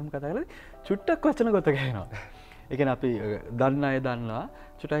ඉස්සර ඔහොම කතා කරද්දි චුට්ටක් වචන ගොත ගහනවා. ඒ කියන්නේ අපි දන්න අය දන්නවා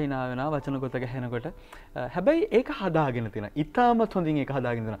චුට්ට hina වෙනවා වචන ගොත ගහනකොට. හැබැයි ඒක හදාගෙන තියෙනවා. ඊටමත් හොඳින් ඒක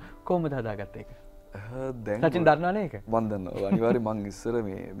හදාගෙන තියෙනවා. කොහොමද හදාගත්තේ ඒක? දැන් සචින් දන්නවනේ ඒක. මම දන්නවා. අනිවාර්යයෙන් මං ඉස්සර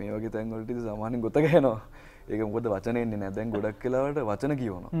මේ වගේ තැන් වලට ඉතින් සාමාන්‍යයෙන් ගොත ගහනවා. ඒක මොකද වචන එන්නේ නැහැ. දැන් ගොඩක් වෙලාවට වචන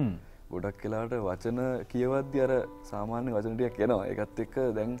කියවනවා. ගොඩක් වෙලාවට වචන කියවද්දි අර සාමාන්‍ය වචන ටිකක් එනවා. ඒකත් එක්ක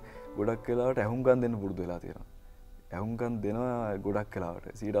දැන් ගොඩක් වෙලාවට ඇහුම්කන් දෙන්න පුරුදු වෙලා තියෙනවා. ඇහුම්කන් දෙනවා ගොඩක් වෙලාවට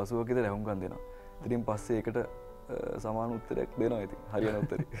 80%ක විතර ඇහුම්කන් දෙනවා. ඉතින් පස්සේ ඒකට සමාන උත්තරයක් දෙනවා. ඉතින් හරියන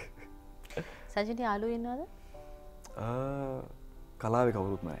උත්තරේ. සචින් යාළුවෝ ඉන්නවද? කලාවේ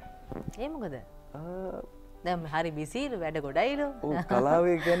කවුරුත් නැහැ. ඒ මොකද? දැන් හරි බිසිලු වැඩ ගොඩයිලු. ඔව්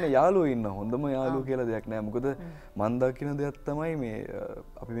කලාවේ කියන්නේ යාළුවෝ ඉන්න හොඳම යාළුවෝ කියලා දෙයක් නැහැ. මොකද මන් දකින්න දෙයක් තමයි මේ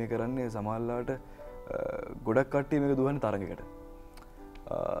අපි මේ කරන්නේ සමහරවිට ගොඩක් කට්ටිය මේක දුවන්නේ තරඟයකට.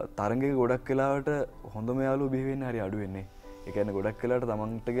 තරඟයක ගොඩක් වෙලාවට හොඳම යාළුවෝ බිහි වෙන්නේ හරි අඩු වෙන්නේ. ඒ කියන්නේ ගොඩක් වෙලාවට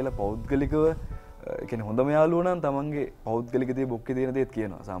තමන්ට කියලා පෞද්ගලිකව ඒ කියන්නේ හොඳම යාළුවෝ නම් තමන්ගේ පෞද්ගලික දේ බොක්කේ තියෙන දේත්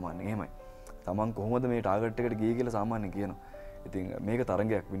කියනවා සාමාන්‍යයෙන්. එහෙමයි. තමන් කොහොමද මේ ටාගට් එකට ගියේ කියලා සාමාන්‍යයෙන් කියනවා. ඉතින් මේක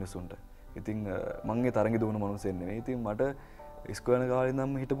තරඟයක් මිනිස්සුන්ට. ඉතින් මං ඒ තරඟේ දුවන මනුස්සයෙක් නෙවෙයි. ඉතින් මට ඉස්කෝලේ යන කාලේ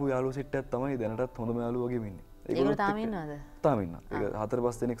ඉඳන්ම හිටපු යාළුවෝ සෙට් එකක් තමයි දැනටත් හොඳම යාළුවෝ වගේම ඉන්නේ. ඒගොල්ලෝ තාම ඉන්නවද? තාම ඉන්නවා. ඒක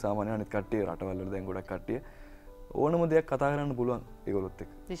 4-5 දෙනෙක් සාමාන්‍යයෙන් අනිත් කට්ටිය රටවල් වල දැන් ගොඩක් කට්ටිය ඕනම දෙයක් කතා කරන්න පුළුවන් ඒගොල්ලොත්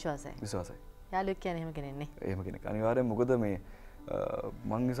එක්ක. විශ්වාසයි. යාළුවෙක් කියන්නේ එහෙම කෙනෙක් නේ. එහෙම කෙනෙක්. අනිවාර්යෙන් මොකද මේ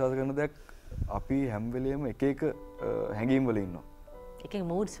මං විශ්වාස කරන දෙයක් අපි හැම වෙලෙම එක එක හැඟීම් වල ඉන්නවා. එක එක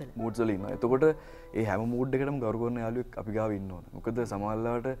moods වල. moods වල ඉන්නවා. එතකොට ඒ හැම mood එකකටම ගෞරව කරන යාළුවෙක් අපි ගාව ඉන්න ඕන. මොකද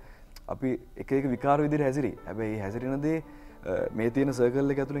සමහරවිට අපි එක එක විකාර විදිහට හැසිරෙයි. හැබැයි ඒ හැසිරෙන දේ මේ තියෙන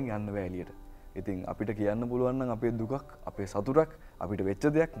සර්කල් එක ඇතුලෙන් යන්න බෑ එළියට. ඉතින් අපිට කියන්න පුළුවන් නම් අපේ දුකක්, අපේ සතුටක්, අපිට වෙච්ච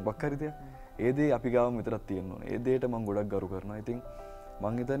දෙයක්, මොකක් හරි දෙයක්, ඒ දේ අපි ගාවම විතරක් තියෙන්න ඕනේ. ඒ දෙයට මම ගොඩක් ගරු කරනවා. ඉතින්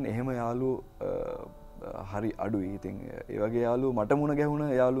මං හිතන්නේ එහෙම යාළුවෝ හරි අඩුයි. ඉතින් ඒ වගේ යාළුවෝ මට මුණ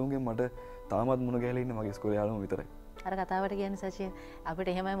ගැහුණ යාළුවන්ගෙන් මට තාමත් මුණ ගැහලා ඉන්නේ මගේ ඉස්කෝලේ යාළුවෝ විතරයි. අර කතාවට කියන්නේ සචින් අපිට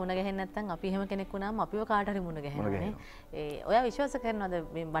එහෙමයි මුණ ගැහෙන්නේ නැත්නම් අපි එහෙම කෙනෙක් වුණාම අපිව කාට හරි මුණ ගැහෙනවානේ. ඔයා විශ්වාස කරනවද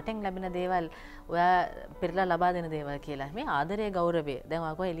මේ බටෙන් ලැබෙන දේවල් ඔයා පෙරලා ලබා දෙන දේවල් කියලා? මේ ආදරය ගෞරවය. දැන්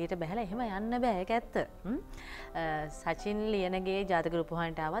ඔයා එළියට බහැලා එහෙම යන්න බෑ. ඒක ඇත්ත. සචින් ලියනගේ ජාතක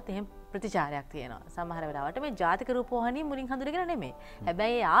රූපවාහිනියට ආවත් එහෙම ප්‍රතිචාරයක් තියෙනවා. සමහර වෙලාවට මේ ජාතක රූපවාහිනිය මුලින් හඳුනගෙන නෙමෙයි.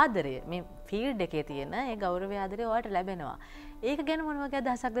 හැබැයි ඒ ආදරය මේ ෆීල්ඩ් එකේ තියෙන ඒ ගෞරවය ආදරය ඔයාට ලැබෙනවා. ඒක ගැන මොන වගේ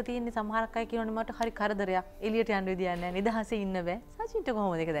අදහසක්ද තියෙන්නේ? සමහරක් අය කියනවනේ මට හරි කරදරයක්. එළියට යන්න විදියක් නැහැ. නිදහසේ ඉන්න බෑ. සචින්ට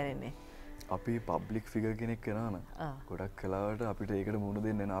කොහොමද ඒක දැනෙන්නේ? අපි පබ්ලික් ෆිගර් කෙනෙක් වෙනා නම් ගොඩක් කලාවට අපිට ඒකට මුණ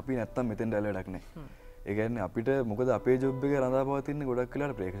දෙන්නේ නැහැ. අපි නැත්තම් මෙතෙන් දැල්ල වැඩක් නැහැ. ඒ කියන්නේ අපිට මොකද අපේ ජොබ් එක රඳා පවතින්නේ ගොඩක්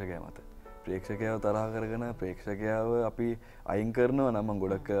කලාවට ප්‍රේක්ෂකයා මත. ප්‍රේක්ෂකයාව තරහ කරගෙන ප්‍රේක්ෂකයාව අපි අයින් කරනවා නම් මම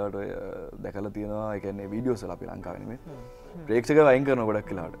ගොඩක් කලාවට දැකලා තියෙනවා. ඒ කියන්නේ වීඩියෝස් වල අපි ලංකාවේ නෙමෙයි. ප්‍රේක්ෂකව අයින් කරනවා ගොඩක්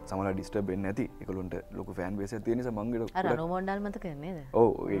කලාවට. සමහරවිට ඩිස්ටර්බ් වෙන්නේ නැති. ඒගොල්ලන්ට ලොකු ෆෑන් බේස් එකක් තියෙන නිසා මම ගොඩක් අර අනුමෝණ්ඩල් මතක නේද?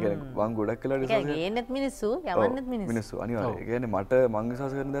 ඔව් ඒ කියන්නේ මම ගොඩක් කලාවට ඒක ගේන්නෙත් මිනිස්සු යවන්නෙත් මිනිස්සු. අනිවාර්යයෙන්. ඒ කියන්නේ මට මං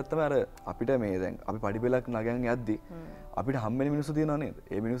විශ්වාස කරන දේ තමයි අර අපිට මේ දැන් අපි පඩි පෙලක් නගන් යද්දි අපිට හම්බෙන මිනිස්සු තියෙනවා නේද?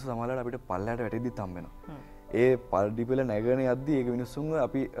 ඒ මිනිස්සු සමහරවිට අපිට පල්ලයට වැටෙද්දිත් හම්බ වෙනවා. ඒ පඩි පෙළ නැගගෙන යද්දි ඒක මිනිස්සුන්ව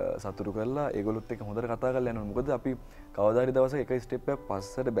අපි සතුටු කරලා ඒගොල්ලොත් එක්ක හොඳට කතා කරලා යනවා. මොකද අපි කවදා හරි දවසක එක ස්ටෙප් එකක්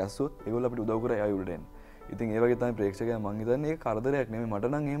පස්සට බැස්සොත් ඒගොල්ලෝ අපිට උදව් කරලා ආයෙ උඩට එන්න. ඉතින් ඒ වගේ තමයි ප්‍රේක්ෂකයා මං හිතන්නේ ඒක කරදරයක් නෙමෙයි.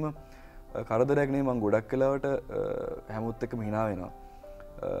 මට නම් එහෙම කරදරයක් නෙමෙයි. මං ගොඩක් වෙලාවට හැමෝත් එක්කම hina වෙනවා.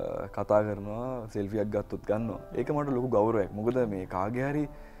 කතා කරනවා, සෙල්ෆියක් ගත්තොත් ගන්නවා. ඒක මට ලොකු ගෞරවයක්. මොකද මේ කාගේ හරි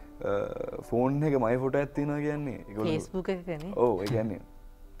ෆෝන් එක මයි ෆොටෝ එකක් තියෙනවා කියන්නේ ඒගොල්ලෝ Facebook එකකනේ. ඔව් ඒ කියන්නේ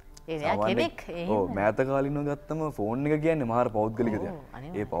එයා කෙනෙක් ඔව් මෑත කාලිනව ගත්තම ෆෝන් එක කියන්නේ මාර පෞද්ගලික දෙයක්.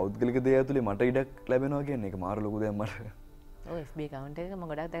 ඒ පෞද්ගලික දේ ඇතුලේ මට ඉඩක් ලැබෙනවා කියන්නේ ඒක මාර ලොකු දෙයක් මට. ඔව් FB account එක මම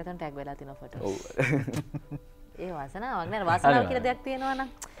ගොඩක් දැක්කම ටැග් වෙලා තියෙනවා ෆොටෝ. ඔව්. ඒ වාසනාවක් නේද? වාසනාව කියලා දෙයක් තියෙනවා නම්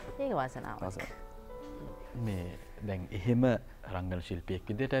ඒක වාසනාවක්. මේ දැන් එහෙම රංගන ශිල්පියෙක්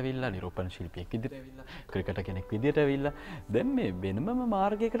විදිහට ඇවිල්ලා, නිරූපණ ශිල්පියෙක් විදිහට ඇවිල්ලා, ක්‍රිකටර් කෙනෙක් විදිහට ඇවිල්ලා දැන් මේ වෙනමම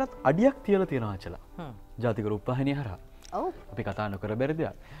මාර්ගයකටත් අඩියක් තියලා තියෙනවා ආචලා. ජාතික රූපවාහිනිය හරහා. ඔව්. අපි කතා නොකර බැරි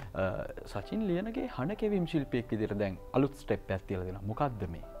දෙයක්. සචින් ලියනගේ හඬ කෙවීම් ශිල්පියෙක් විදිහට දැන් අලුත් ස්ටෙප් එකක් තියලා දෙනවා. මොකද්ද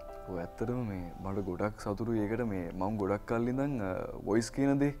මේ? ඔය ඇත්තටම මේ මට ගොඩක් සතුටුයි ඒකට. මේ මම ගොඩක් කල් ඉඳන් වොයිස්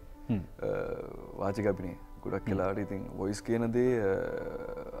කියන දේ වාචික අභිනය ගොඩක් වෙලාවට ඉතින් වොයිස් කියන දේ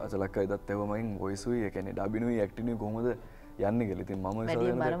අචලක් අයදත් ඇහුවමයින් වොයිස් උයි ඒ කියන්නේ ඩබිනුයි ඇක්ටිනුයි කොහොමද යන්නේ කියලා. ඉතින් මම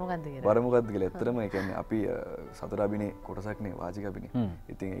බර මොකද්ද කියලා ඇත්තටම ඒ කියන්නේ අපි සතර අභිනය කොටසක් නේ වාචික අභිනය.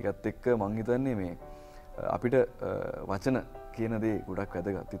 ඉතින් ඒකත් එක්ක මං හිතන්නේ මේ අපිට වචන කියන දේ ගොඩක්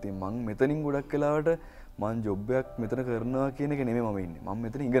වැදගත්. ඉතින් මං මෙතනින් ගොඩක් වෙලාවට මං ජොබ් එකක් මෙතන කරනවා කියන එක නෙමෙයි මම ඉන්නේ. මම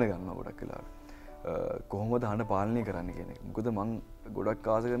මෙතන ඉගෙන ගන්නවා ගොඩක් වෙලාවට. කොහොමද හඬ පාලනය කරන්න කියන එක. මොකද මං ගොඩක්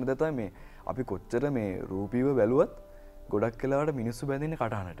ආස කරන දේ තමයි මේ අපි කොච්චර මේ රූපීව බැලුවත් ගොඩක් වෙලාවට මිනිස්සු බැඳින්නේ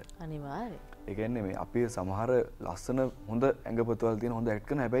කටහඬට. අනිවාර්යයෙන්. ඒ කියන්නේ මේ අපි සමහර ලස්සන හොඳ ඇඟපතවල තියෙන හොඳ ඇක්ට්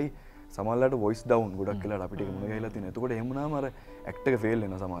කරන හැබැයි සමහරලාට වොයිස් ඩවුන් ගොඩක් වෙලාවට අපිට ඒක මුණ ගැහිලා තියෙනවා. එතකොට එහෙම වුණාම අර ඇක්ට් එක ෆේල්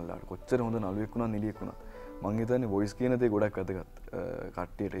වෙනවා සමහරලාට. කොච්චර හොඳ නළුවෙක් වුණත් නිලියෙක් වුණත්. මං හිතන්නේ වොයිස් කියන දේ ගොඩක් වැදගත්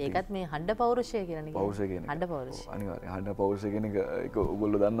කට්ටියට. ඒකත් මේ හඬ පෞරුෂය කියන්නේ. පෞරුෂය කියන්නේ. හඬ පෞරුෂය. අනිවාර්යයෙන් හඬ පෞරුෂය කියන එක ඒක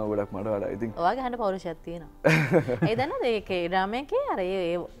ඔයගොල්ලෝ දන්නවා ගොඩක් මට වඩා. ඉතින් ඔයාගේ හඬ පෞරුෂයක් තියෙනවා. ඒ දන්නවද ඒකේ ඩ්‍රාමාවේ අර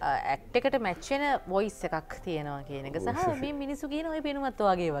ඒ ඇක්ට් එකට මැච් වෙන වොයිස් එකක් තියෙනවා කියන එක සහ මේ මිනිස්සු කියන ඔය පෙනුමත්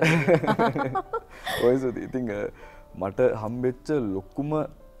ඔයාගේ වගේ. වොයිස් ඉතින් මට හම්බෙච්ච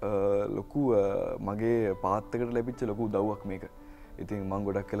ලොකු මගේ පාත් එකට ලැබිච්ච ලොකු උදව්වක් මේක. ඉතින් මං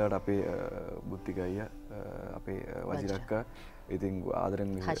ගොඩක් කලාට අපේ බුද්ධික අයියා අපේ වජිරක්කා ඉතින්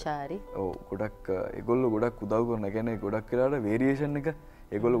ආදරෙන් හෂාරි ඔව් ගොඩක් ඒගොල්ලෝ ගොඩක් උදව් කරන. ඒ කියන්නේ ගොඩක් කලාට වේරියේෂන් එක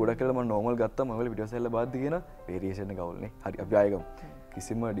ඒගොල්ලෝ ගොඩක් කලාට මම නෝමල් ගත්තා මම ඔයාලා පිටිපස්සෙල්ල බාද්දි කියන වේරියේෂන් එක අවුල්නේ. හරි අපි ආයෙ ගමු.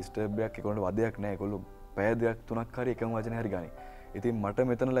 කිසිම ඩිස්ටර්බ් එකක් ඒගොල්ලන්ට වදයක් නැහැ. ඒගොල්ලෝ පැය දෙකක් තුනක් හරි එකම වචනේ හරි ගානේ. ඉතින් මට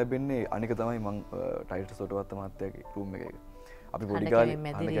මෙතන ලැබෙන්නේ අනික තමයි මං ටයිටල් සොටවත් මහත්තයාගේ රූම් එකේ. අපි පොඩි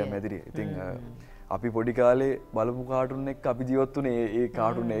කාලේ අනික මැදිරිය. ඉතින් අපි පොඩි කාලේ බලපු කාටුන් එක්ක අපි ජීවත් වුණේ ඒ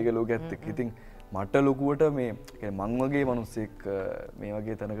කාටුන් ඒක ලෝකෙත් එක්ක. ඉතින් මට ලොකුවට මේ කියන්නේ මං වගේ මිනිස්සෙක් මේ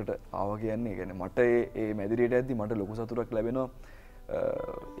වගේ තැනකට ආවා කියන්නේ කියන්නේ මට ඒ මැදිරියට ඇද්දි මට ලොකු සතුටක් ලැබෙනවා.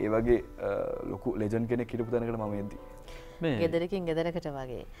 ඒ වගේ ලොකු ලෙජන්ඩ් කෙනෙක් හිටපු තැනකට මම එද්දි. ගෙදරකින් ගෙදරකට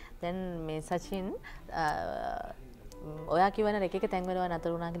වගේ. දැන් මේ සචින් ඔයා කිව්වන එක තැන්වල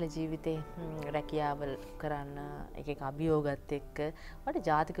නතර වුණා කියලා ජීවිතේ රැකියාවල් කරන්න එක අභියෝගات එක්ක ඔයාලට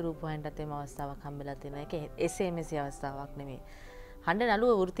ජාතික රූපවාහිනියටත් එම අවස්ථාවක් හම්බෙලා තියෙනවා. ඒක එසේ මෙසේ අවස්ථාවක් නෙමෙයි. හඬ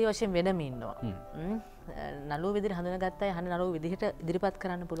නළුව වෘත්ති වශයෙන් වෙනම ඉන්නවා. නළුව විදිහට හඳුනාගත්ත අය හඬ නළුව විදිහට ඉදිරිපත්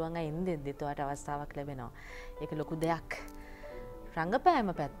කරන්න පුළුවන් අය ඉඳෙද්දිත් ඔයාලට අවස්ථාවක් ලැබෙනවා. ඒක ලොකු දෙයක්. රංගපෑම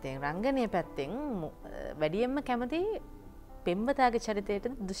පැත්තෙන් රංගනීය පැත්තෙන් වැඩියෙන්ම කැමති පෙම්වතාගේ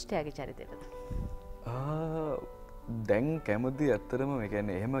චරිතයටද දුෂ්ටයාගේ චරිතයටද? දැන් කැමති ඇත්තරම ඒ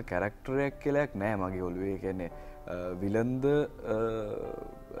කියන්නේ එහෙම කැරක්ටරයක් කියලාක් නෑ මගේ ඔළුවේ. ඒ කියන්නේ විලන්ද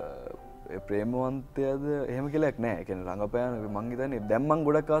ප්‍රේමවන්තයද එහෙම කියලාක් නෑ. ඒ කියන්නේ රංගපෑම මං හිතන්නේ දැන් මං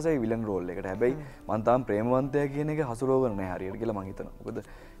ගොඩක් ආසයි විලන් රෝල් එකට. හැබැයි මං තාම ප්‍රේමවන්තයා කියන එක හසුරවගෙන නෑ හරියට කියලා මං හිතනවා. මොකද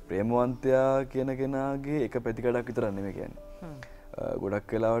ප්‍රේමවන්තයා කියන කෙනාගේ එක පැතිකඩක් විතරක් නෙමෙයි කියන්නේ.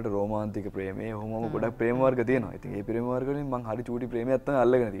 ගොඩක් වෙලාවට රෝමාන්තික ප්‍රේමය ඔහොමම ගොඩක් ප්‍රේම වර්ග තියෙනවා. ඉතින් ඒ ප්‍රේම වර්ග වලින් මං හරි චූටි ප්‍රේමයක් තමයි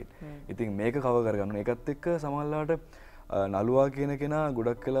අල්ලගෙන තියෙන්නේ. ඉතින් මේක කවර් කරගන්න. ඒකත් එක්ක සමහරවිට නළුවා කියන කෙනා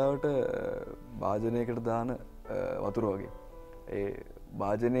ගොඩක් වෙලාවට වාදනයකට දාන වතුර වගේ. ඒ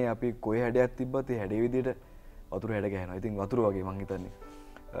වාදනේ අපි කොයි හැඩයක් තිබ්බත් ඒ හැඩේ විදිහට වතුර හැඩ ගහනවා. ඉතින් වතුර වගේ මං හිතන්නේ.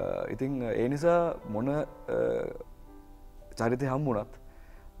 ඉතින් ඒ නිසා මොන චරිතය හම්බුණත්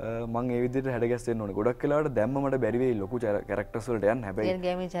මං ඒ විදිහට හැඩ ගැස්සෙන්න ඕනේ. ගොඩක් වෙලාවට දැම්ම මට බැරි වෙයි ලොකු කැරක්ටර්ස් වලට යන්න. හැබැයි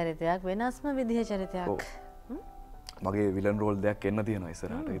ගේමේ චරිතයක් වෙනස්ම විදිහේ චරිතයක්. මගේ විලන් රෝල් දෙයක් එන්න තියෙනවා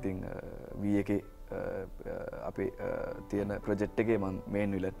ඉස්සරහට. ඉතින් V1 අපේ තියෙන ප්‍රොජෙක්ට් එකේ මම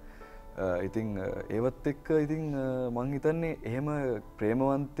මේන් විලන්. ඉතින් ඒවත් එක්ක ඉතින් මං හිතන්නේ එහෙම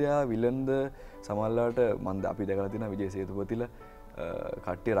ප්‍රේමවන්තයා විලන්ද සමහරවිට මම අපි දැකලා තියෙනවා විජේ සේතුපතිලා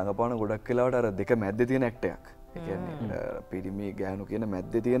කට්ටිය රඟපාන ගොඩක් වෙලාවට අර දෙක මැද්දේ තියෙන ඇක්ට් එකක්. ඒ කියන්නේ පිරිමි ගෑනු කියන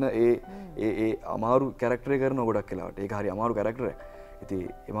මැද්දේ තියෙන ඒ අමාරු කැරක්ටරේ කරන ගොඩක් වෙලාවට. ඒක හරි අමාරු කැරක්ටරයක්. ඉතින්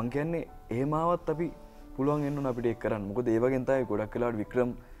මං කියන්නේ එහෙම ආවත් අපි පුළුවන් වෙන්න ඕන අපිට ඒක කරන්න. මොකද ඒ වගේන් තමයි ගොඩක් වෙලාවට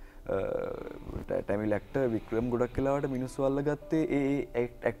වික්‍රම් ටැමිල් ඇක්ටර් වික්‍රම් ගොඩක් වෙලාවට මිනිස්සු අල්ලගත්තේ ඒ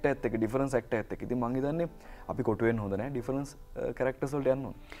ඇක්ටර් එකත් එක්ක ඩිෆරන්ස් ඇක්ටර් එකත් එක්ක. ඉතින් මං හිතන්නේ අපි කොටු වෙන්න හොඳ නැහැ. ඩිෆරන්ස් කැරක්ටර්ස් වලට යන්න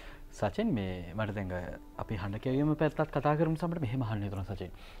ඕන. සචින් මේ මට දැන් අපි හඬ කියවීම පැත්තත් කතා කරමු සමහරට මෙහෙම අහන්න හිතුණා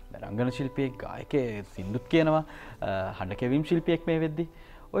සචින්. රංගන ශිල්පියෙක් ගායකයෙක් සින්දුත් කියනවා හඬ කියවීම ශිල්පියෙක් මේ වෙද්දි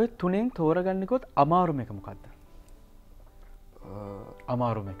ඔය තුනෙන් තෝරගන්නකොත් අමාරුම එක මොකද්ද?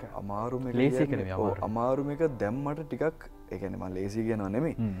 අමාරුම එක. අමාරුම එක ලේසි එක නෙමෙයි අමාරු. අමාරුම එක දැන් මට ටිකක් ඒ කියන්නේ මම ලේසි කියනවා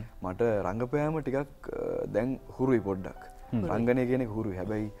නෙමෙයි. මට රංගපෑම ටිකක් දැන් හුරුයි පොඩ්ඩක්. රංගනය කියන එක හුරුයි.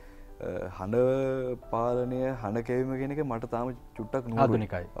 හැබැයි හඬ පාලනය හඬ කැවීම කියන එක මට තාම චුට්ටක්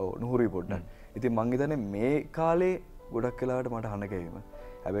ආධුනිකයි. ඔව් නුහුරුයි පොඩ්ඩක්. ඉතින් මං හිතන්නේ මේ කාලේ ගොඩක් වෙලාවට මට හඬ කැවීම.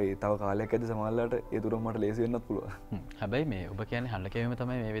 හැබැයි තව කාලයක් ඇද්දි සමහරවිට ඒ තුරම මට ලේසි වෙන්නත් පුළුවන්. හැබැයි මේ ඔබ කියන්නේ හඬ කැවීම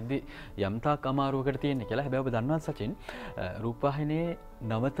තමයි මේ වෙද්දි යම් තාක් අමාරුවකට තියෙන්නේ කියලා. හැබැයි ඔබ දන්නවද සචින් රූපවාහිනියේ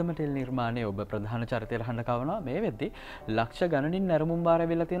නවතම ටෙලි නිර්මාණයේ ඔබ ප්‍රධාන චරිතයට හඬ කවනවා මේ වෙද්දි ලක්ෂ ගණනින් නැරඹුම් බාර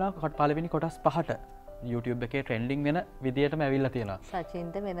වෙලා තියෙනවා පළවෙනි කොටස් 5ට. YouTube එකේ ට්‍රෙන්ඩින් වෙන විදියටම ඇවිල්ලා තියෙනවා.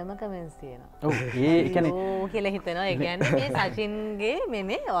 සචින්ට වෙනම කමෙන්ට්ස් තියෙනවා. ඔව් ඒ කියන්නේ ඕ කියලා හිතනවා. ඒ කියන්නේ මේ සචින්ගේ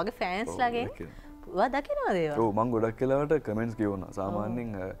මේ ඔයගේ ෆෑන්ස්ලාගේ ඔයා දකින්නවද ඒවා? ඔව් මම ගොඩක් වෙලාවට කමෙන්ට්ස් කියවනවා. සාමාන්‍යයෙන්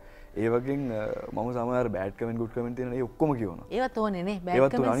ඒ වගේන් මම සමහර බෑඩ් කමෙන්ට් ගුඩ් කමෙන්ට් තියෙනවා. ඒ ඔක්කොම කියවනවා. ඒවත් ඕනේ නේ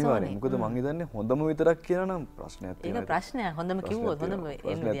බෑඩ් කමෙන්ට්ස් ඕනේ. මොකද මං හිතන්නේ හොඳම විතරක් කියනවා නම් ප්‍රශ්නයක් තියෙනවා. ඒක ප්‍රශ්නයක්. හොඳම කිව්වොත් හොඳම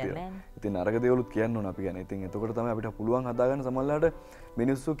එන්න දෙයක් නැහැ. ඉතින් අරක දේවලුත් කියන්න ඕන අපි කියන්නේ. ඉතින් එතකොට තමයි අපිට පුළුවන් හදාගන්න සමහරලාට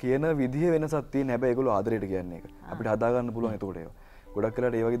මිනිස්සු කියන විදිහ වෙනසක් තියෙන. හැබැයි ඒගොල්ලෝ ආදරයට කියන්නේ ඒක. අපිට හදාගන්න පුළුවන් එතකොට ඒවා. ගොඩක්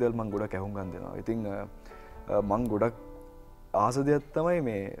වෙලාවට ඒ වගේ දේවල් මං ගොඩක් අහුම්කම් දෙනවා. ඉතින් මං ගොඩක් ආස දෙයක් තමයි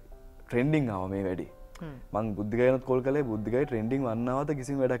මේ ට්‍රෙන්ඩින් ආව මේ වැඩි. මං බුද්ධිගයනත් කොල් කළේ බුද්ධිගය ට්‍රෙන්ඩින් වන්න ආවද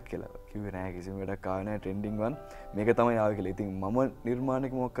කිසිම වැඩක් කියලා. කිව්වේ නෑ කිසිම වැඩක් ආවේ නෑ ට්‍රෙන්ඩින් වන්. මේක තමයි ආවේ කියලා. ඉතින් මම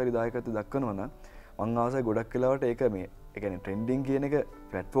නිර්මාණයක මොකක් හරි දායකත්වය දක්වනවා නම් මං ආසයි ගොඩක් වෙලාවට ඒක මේ ඒ කියන්නේ ට්‍රෙන්ඩින් කියන එක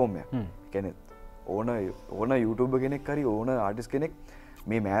ප්ලැට්ෆෝම් එකක්. ඒ කියන්නේ ඕන YouTube කෙනෙක් හරි ඕන ආටිස්ට් කෙනෙක්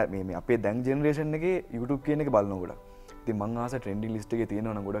මේ අපේ දැන් ජෙනරේෂන් එකේ YouTube කියන එක බලනවා ගොඩක්. ඉතින් මං ආස ට්‍රෙන්ඩින් ලිස්ට් එකේ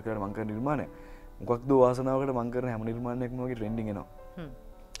තියෙනවා නම් ගොඩක් වෙලාවට මං කරන නිර්මාණය මොකක්ද වාසනාවකට මං කරන හැම නිර්මාණයක්ම වගේ ට්‍රෙන්ඩින් එනවා.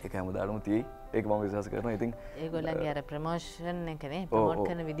 ඒක හැමදාටම තියෙයි. ඒක මම විශ්වාස කරනවා. ඉතින් ඒගොල්ලන්ගේ අර ප්‍රොමෝෂන් එකනේ ප්‍රොමෝට්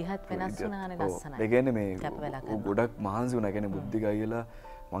කරන විදිහත් වෙනස් වුණානේ ලස්සනයි. ඒ කියන්නේ මේ ගොඩක් මහන්සි වුණා. ඒ කියන්නේ බුද්ධික අයියලා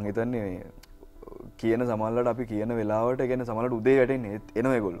මං හිතන්නේ කියන සමහරවිට අපි කියන වෙලාවට ඒ කියන්නේ සමහරවිට උදේ වැටෙන්නේ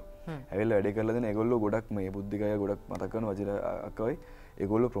එනවා ඒගොල්ලෝ. ඇවිල්ලා වැඩේ කරලා දෙන ඒගොල්ලෝ ගොඩක් මේ බුද්ධික අය ගොඩක් මතක් කරන වජිර අක්කවයි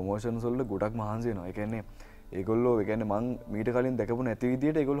ඒගොල්ලෝ ප්‍රොමෝෂන්ස් වල ගොඩක් මහන්සි වෙනවා. ඒ කියන්නේ ඒගොල්ලෝ ඒ කියන්නේ මං මීට කලින් දැකපු නැති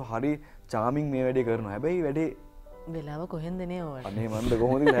විදියට ඒගොල්ලෝ හරි චාමින් මේ වැඩේ කරනවා. හැබැයි වැඩේ වෙලාව කොහෙන්ද නේ ඔයාලා? අනේ මන්ද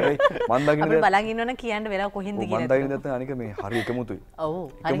කොහොමද හැබැයි මන් දකින්න අපි බලන් ඉන්නවනම් කියන්න වෙලාව කොහෙන්ද කියලා. මන් දකින්න නැත්නම් අනික මේ හරි එකමුතුයි. ඔව්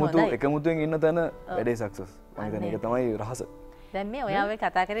හරි හොඳයි. එකමුතුෙන් ඉන්න තැන වැඩේ සක්සස්. මම හිතන්නේ ඒක තමයි රහස. දැන් මේ ඔයා ඔය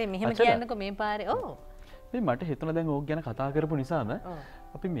කතා කරේ මෙහෙම කියන්නකෝ මේ පාරේ. ඔව්. මේ මට හිතුණා දැන් ඕක ගැන කතා කරපු නිසාම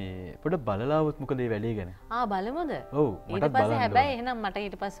අපි මේ පොඩ බලලාවත් මොකද මේ වැඩේ ගැන. බලමුද? ඔව් ඊට පස්සේ හැබැයි එහෙනම් මට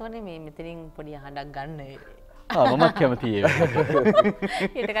ඊට පස්සේ වනේ මේ මෙතනින් පොඩි අහඩක් ගන්න. මමත් කැමතියි ඒක.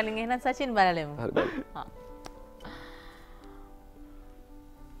 ඊට කලින් එහෙනම් සචින් බලලෙමු. හරි බලමු.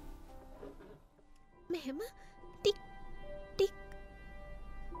 මෙහෙම ටික් ටික්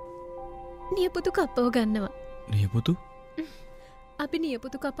නියපොතු කපව ගන්නවා. නියපොතු? අපි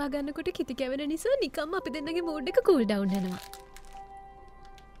නියපොතු කපා ගන්නකොට කිති කැවෙන නිසා නිකම්ම අපි දෙන්නගේ මූඩ් එක කූල් ඩවුන් වෙනවා.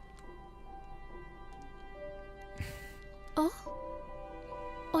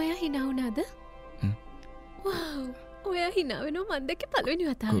 ඔයා hina වුණාද? වව්. ඔයා hina වෙනවා මන් දැක්කේ පළවෙනි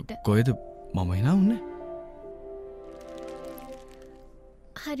වතාවට. කොහෙද මම hina වුනේ?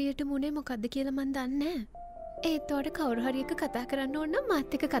 හරියට මුනේ මොකද්ද කියලා මන් දන්නේ නැහැ. ඒත් ඔයාට කවුරු හරි එක කතා කරන්න ඕන නම්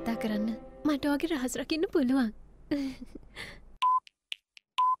මාත් එක්ක කතා කරන්න. මට ඔයාගේ රහස් රකින්න පුළුවන්.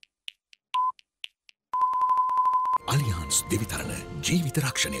 අලියන්ස් දෙවිතරණ ජීවිත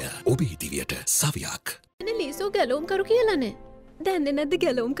රක්ෂණය ඔබේ දිවියට සවියක්. එනේ ලීසෝ ගැලෝම් කරු කියලානේ. දැන්නේ නැද්ද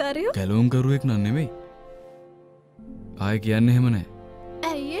ගැලෝම් කාරයෝ? ගැලෝම් කරුවෙක් නන් නෙමෙයි. ආයෙ කියන්නේ එහෙම නැහැ.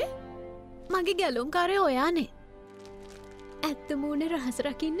 ඇයි මගේ ගැලෝම් කාරයෝ ඔයානේ. ඇත්තම උනේ රහස්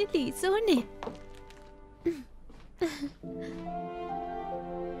රකින්නේ ලීසෝනේ.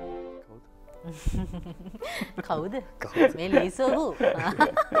 කවුද? මේ ලීසෝ.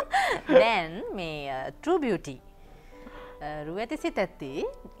 දැන් මේ True Beauty රුවැති සිතැත්ති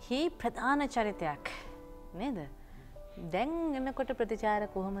හි ප්‍රධාන චරිතයක් නේද? දැන් එනකොට ප්‍රතිචාර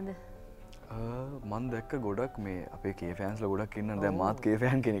කොහොමද? මන් දැක්ක ගොඩක් මේ අපේ කේ ෆෑන්ස්ලා ගොඩක් ඉන්නවා. දැන් මාත් කේ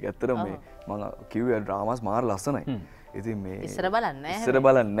ෆෑන් කෙනෙක්. ඇත්තටම මේ මම කිව්වේ ඩ්‍රාමාස් මාර ලස්සනයි. ඉතින් මේ ඉස්සර බලන්නේ නැහැ. ඉස්සර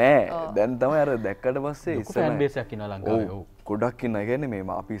බලන්නේ නැහැ. දැන් තමයි අර දැක්කට පස්සේ ඉස්සර ෆෑන් බේස් එකක් ඉන්නවා ලංකාවේ. ඔව්. ගොඩක් ඉන්නවා. ඒ කියන්නේ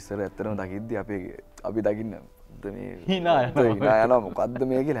මේ අපි ඉස්සර ඇත්තටම දකිද්දි අපි දකින්න මේ hina යනවා මොකද්ද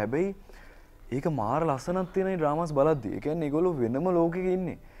මේ කියලා. හැබැයි ඒක මාර ලස්සනක් තියෙන ඩ්‍රාමාස් බලද්දි. ඒ කියන්නේ ඒගොල්ලෝ වෙනම ලෝකෙක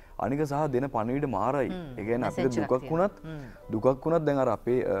ඉන්නේ. අනික සහ දෙන පණිවිඩ මාරයි. ඒ කියන්නේ අපිට දුකක් වුණත් දැන් අර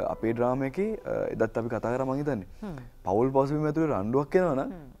අපේ ඩ්‍රාමා එකේ එදත් අපි කතා කරා මං හිතන්නේ. පවුල් පසුබිම ඇතුලේ රණ්ඩුවක් එනවා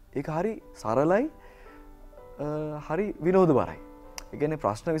නම් ඒක හරි සරලයි හරි විනෝදබරයි. ඒ කියන්නේ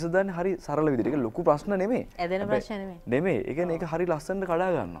ප්‍රශ්න විසඳන්නේ හරි සරල විදිහට. ඒක ලොකු ප්‍රශ්න නෙමෙයි. ඇදෙන ප්‍රශ්න නෙමෙයි. නෙමෙයි. ඒ කියන්නේ ඒක හරි ලස්සනට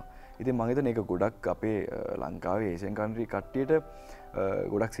කඩා ගන්නවා. ඉතින් මං හිතන්නේ ඒක ගොඩක් අපේ ලංකාවේ ඒෂියන් කන්ට්‍රි කට්ටියට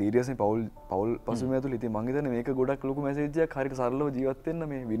ගොඩක් සීරියස්නේ පවුල් පසුබිම ඇතුළේ. ඉතින් මං හිතන්නේ මේක ගොඩක් ලොකු මැසේජ් එකක් හරියට සරලව ජීවත් වෙන්න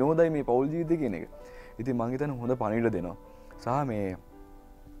මේ විනෝදයි මේ පවුල් ජීවිතය කියන එක. ඉතින් මං හිතන්නේ හොඳ පණිවිඩ දෙනවා. සහ මේ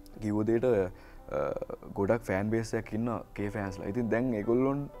කිව්ව දෙයට ගොඩක් ෆෑන් බේස් එකක් ඉන්නවා කේ ෆෑන්ස්ලා. ඉතින් දැන්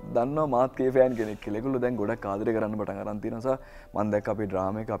ඒගොල්ලොන් දන්නවා මාත් කේ ෆෑන් කෙනෙක් කියලා. ඒගොල්ලෝ දැන් ගොඩක් ආදරය කරන්න පටන් අරන් තියෙනවා. සහ මං දැක්ක අපේ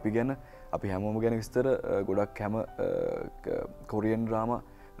ඩ්‍රාමා එක අපි ගැන අපි හැමෝම ගැන විස්තර ගොඩක් හැම කොරියන් ඩ්‍රාමා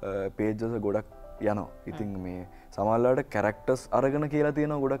පේජ් වල ගොඩක් යනවා. ඉතින් මේ සමහරවිට කැරක්ටර්ස් අරගෙන කියලා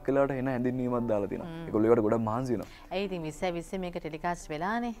තියෙනවා ගොඩක් වෙලාවට එන හැඳින්වීමක් දාලා තියෙනවා. ඒගොල්ලෝ ඒකට ගොඩක් මහන්සි වෙනවා. ඇයි ඉතින් 20 මේක ටෙලිකාස්ට්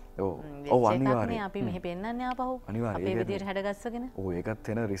වෙලානේ. ඔව් අනිවාර්යයෙන්. අපි මෙහෙ පෙන්නන්නේ ආපහු. අනිවාර්යයෙන්. අපේ විදියට හැඩගස්සගෙන. ඔව් ඒකත්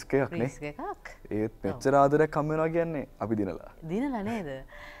වෙන රිස්ක් එකක් නේ. රිස්ක් එකක්. ඒත් මෙච්චර ආදරයක් හම් වෙනවා කියන්නේ අපි දිනලා. දිනලා නේද?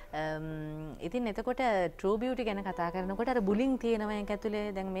 ඉතින් එතකොට True Beauty ගැන කතා කරනකොට අර බුලින් තියෙනවා ඒක ඇතුලේ.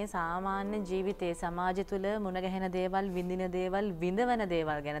 දැන් මේ සාමාන්‍ය ජීවිතයේ සමාජය තුල මුණ ගැහෙන දේවල්, විඳින දේවල්, විඳවන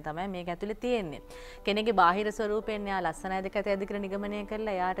දේවල් ගැන තමයි මේක ඇතුලේ තියෙන්නේ. කෙනෙක්ගේ බාහිර ස්වරූපයෙන් එයා ලස්සනයි දෙක ඇතද කියලා නිගමනය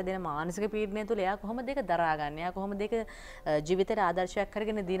කරලා එයාට දෙන මානසික පීඩනය තුල එයා කොහොමද ඒක දරාගන්නේ? එයා කොහොමද ඒක ජීවිතේට ආදර්ශයක්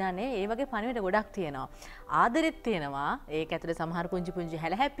කරගෙන දිනන්නේ? ඒ වගේ පණිවිඩ ගොඩක් තියෙනවා. ආදරෙත් තියෙනවා. ඒක ඇතුලේ සමහර පුංචි පුංචි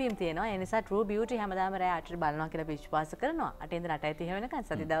හැලහැප්පීම් තියෙනවා. ඒ නිසා True Beauty හැමදාම රෑ 8ට බලනවා කියලා විශ්වාස කරනවා. 8 ඉඳලා 8:30 වෙනකන්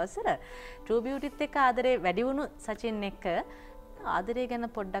සති දවසට True Beautyත් එක්ක ආදරේ වැඩි වුණු සචින් එක්ක ආදරේ ගැන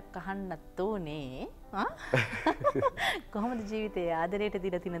පොඩ්ඩක් අහන්නත් ඕනේ. කොහොමද ජීවිතේ ආදරයට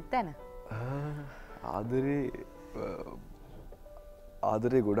දීලා තියෙන තැන? ආදරේ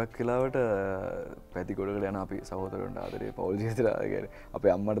ගොඩක් වෙලාවට පැති ගොඩකට යන අපි සහෝදරයන්ට ආදරේ, පෞල් ජීවිතයට ආදරේ,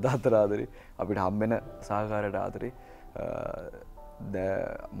 අපේ අම්මට තාත්තට ආදරේ, අපිට හම්බෙන සහකාරයට ආදරේ.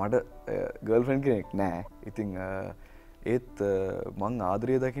 මට ගර්ල්ෆ්‍රෙන්ඩ් කෙනෙක් නෑ. ඉතින් ඒත් මං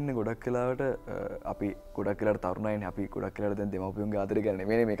ආදරය දකින්න ගොඩක් වෙලාවට අපි ගොඩක් වෙලාවට තරුණයිනේ. අපි ගොඩක් වෙලාවට දැන් දෙමව්පියන්ගේ ආදරය ගැන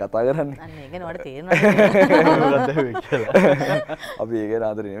නෙමෙයි මේ කතා කරන්නේ. අන්න ඒක නෝට තේරෙනවා. අපි ඒ ගැන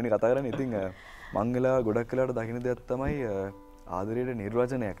ආදරය නෙමෙයි කතා කරන්නේ. ඉතින් මං වෙලාව ගොඩක් වෙලාවට දකින්න දෙයක් තමයි ආදරයට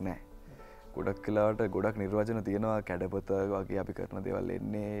නිර්වචනයක් නැහැ. ගොඩක් වෙලාවට ගොඩක් නිර්වචන තියෙනවා. කැඩපත වගේ අපි කරන දේවල්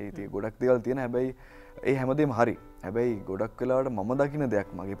එන්නේ. ඉතින් ගොඩක් දේවල් තියෙන. හැබැයි ඒ හැමදේම හරි. හැබැයි ගොඩක් වෙලාවට මම දකින්න දෙයක්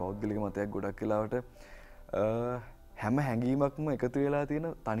මගේ පෞද්ගලික මතයක් ගොඩක් වෙලාවට හැම හැඟීමක්ම එකතු වෙලා තියෙන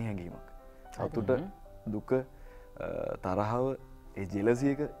තනි හැඟීමක්. සතුට, දුක, තරහව, ඒ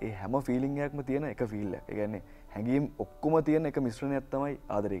ජෙලසි එක, ඒ හැම ෆීලිං එකක්ම තියෙන එක ෆීල් එකක්. ඒ කියන්නේ හැඟීම් ඔක්කොම තියෙන එක මිශ්‍රණයක් තමයි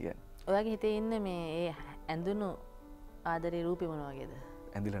ආදරය කියන්නේ. ඔයාගේ හිතේ ඉන්න මේ ඇඳුණු ආදරේ රූපේ මොන වගේද?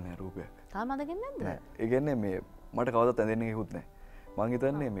 ඇඳිලා නෑ රූපයක්. තාම අඳගෙන නැද්ද? නෑ. ඒ කියන්නේ මේ මට කවදාවත් ඇඳෙන්න ගියුත් නෑ. මං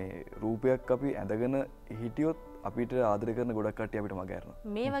හිතන්නේ මේ රූපයක් අපි ඇඳගෙන හිටියොත් අපිට ආදරය කරන ගොඩක් කට්ටිය අපිට මග ඇරනවා.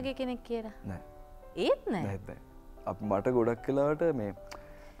 මේ වගේ කෙනෙක් කියලා. නෑ. ඒත් නෑ. නෑ. අපි මට ගොඩක් වෙලාවට මේ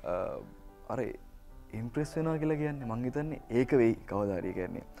අර ඉම්ප්‍රෙස් වෙනවා කියලා කියන්නේ මං හිතන්නේ ඒක වෙයි කවදා හරි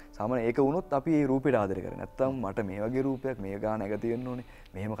කියන්නේ. සාමාන්‍ය ඒක වුණොත් අපි ඒ රූපෙට ආදරය කරන්නේ. නැත්තම් මට මේ වගේ රූපයක් මේ ගාන එක තියෙන්න ඕනේ.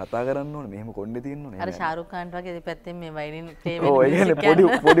 මෙහෙම කතා කරන්න ඕනේ. මෙහෙම කොණ්ඩේ තියෙන්න ඕනේ. අර ශාරුක් ખાන් වගේ දෙපැත්තෙන් මේ වයිරින් ප්‍රේම ඔව් ඒ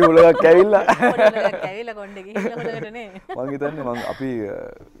කියන්නේ පොඩි උලගක් ඇවිල්ලා කැවිලා කොණ්ඩේ ගිහිල්ලා හොදකට නේ. මං හිතන්නේ මං අපි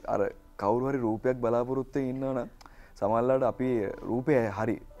අර කවුරු හරි රූපයක් බලාපොරොත්තු වෙ ඉන්නවනම් සමහරවිට අපි රූපය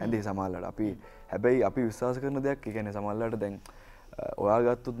හරි ඇඳේ සමහරවිට අපි හැබැයි අපි විශ්වාස කරන දෙයක් ඒ කියන්නේ සමහරවිට දැන් ඔයා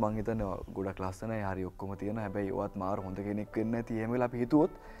ගත්තොත් මං හිතන්නේ ගොඩක් ලස්සනයි හරි ඔක්කොම තියෙන හැබැයි ඔයත් මාර හොඳ කෙනෙක් වෙන්න ඇති එහෙම වෙලා අපි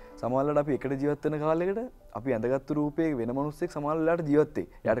හිතුවොත් සමහරවිට අපි එකට ජීවත් වෙන කාලෙකට අපි ඇඳගත්තු රූපේ වෙන මිනිස්සෙක් සමහරවිට ජීවත් වෙයි.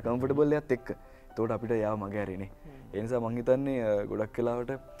 එයාට කම්ෆර්ටබල් එකත් එක්ක. ඒතකොට අපිට යාව මග ඇරෙන්නේ. ඒ නිසා මං හිතන්නේ ගොඩක්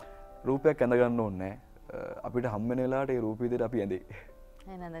වෙලාවට රූපයක් ඇඳ ගන්න ඕනේ නැහැ. අපිට හම් වෙන වෙලාවට ඒ රූපෙ විදිහට අපි ඇඳේ.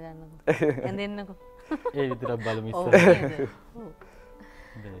 එහෙනම් ඇඳ ගන්නකෝ. ඇඳෙන්නකෝ. ඒ විතරක් බලමු ඉස්සර.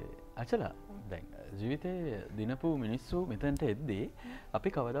 අචලා දැන් ජීවිතේ දිනපු මිනිස්සු මෙතනට එද්දී අපි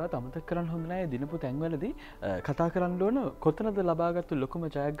කවදාවත් අමතක කරන්න හොඳ නැහැ දිනපු තැන්වලදී කතා කරන්න ඕන කොතනද ලබාගත්තු ලොකුම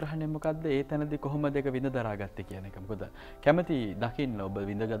ජයග්‍රහණය මොකද්ද ඒ තැනදී කොහොමද ඒක විඳ දරාගත්තේ කියන එක. මොකද කැමැති දකින්න ඔබ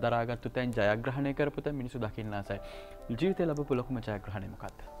විඳ දරාගත්තු තැන් ජයග්‍රහණය කරපු තැන් මිනිස්සු දකින්න ආසයි. ජීවිතේ ලැබපු ලොකුම ජයග්‍රහණය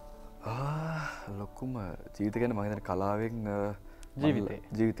මොකද්ද? ලොකුම ජීවිතය ගැන මම හිතන්නේ කලාවෙන්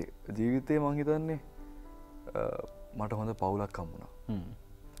ජීවිතේ මම හිතන්නේ මට හොඳ පවුලක් හම්බුණා.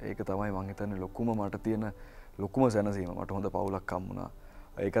 ඒක තමයි මං හිතන්නේ ලොකුම මට තියෙන ලොකුම සැනසීම. මට හොඳ පවුලක් හම්බුණා.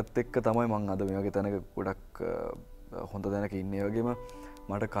 ඒකත් එක්ක තමයි මං අද මේ වගේ තැනක ගොඩක් හොඳ තැනක ඉන්නේ. ඒ වගේම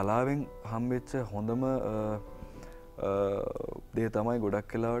මට කලාවෙන් හම්බෙච්ච හොඳම දේ තමයි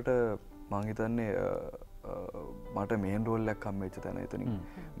ගොඩක් වෙලාවට මං හිතන්නේ මට මේන් රෝල් එකක් හම්බෙච්ච තැන එතනින්.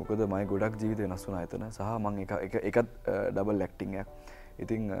 මොකද මගේ ගොඩක් ජීවිතේ වෙනස් වුණා එතන. සහ මං ඒකත් ඩබල් ඇක්ටිං එකක්.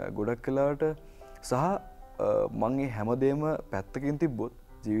 ඉතින් ගොඩක් වෙලාවට සහ මං මේ හැමදේම පැත්තකින් තිබ්බොත්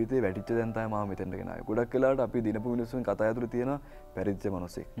ජීවිතේ වැටිච්ච දැන් තමයි මම මෙතෙන්ට ගෙනාවේ. ගොඩක් වෙලාවට අපි දිනපු මිනිස්සුන් කතා ඇතුළේ තියෙන පෙරිච්ච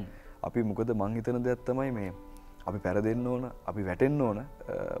මිනිස්සෙක්. අපි මොකද මං හිතන දෙයක් තමයි මේ අපි පෙරදෙන්න ඕන, අපි වැටෙන්න ඕන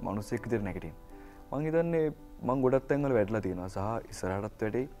මිනිස්සෙක් විදිහට නැගිටින්න. මං හිතන්නේ මං ගොඩක් තැන්වල වැටලා තියෙනවා සහ ඉස්සරහටත්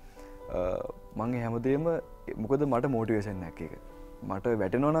වැටෙයි. මං හැමදේම මොකද මට මොටිවේෂන් එකක් ඒක. මට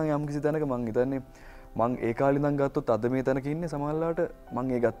වැටෙනවා නම් යම් කිසි තැනක මං හිතන්නේ මං ඒ කාලේ ඉඳන් ගත්තොත් අද මේ තැනක ඉන්නේ සමහරවිට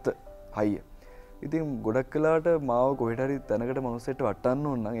මං ඒ ගත්ත හයිය. ඉතින් ගොඩක් වෙලාවට මාව කොහෙට හරි තැනකට මනුස්සයෙක්ට වටන්න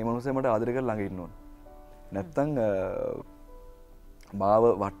ඕන නම් ඒ මනුස්සයා මට ආදරය කරලා ළඟ ඉන්න ඕන. නැත්තම් මාව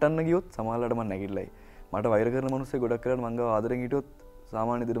වටන්න ගියොත් සමහරවිට මම නැගිටලයි. මට වෛර කරන මනුස්සයෙක් ගොඩක් වෙලාවට මං ගාව ආදරෙන් හිටියොත්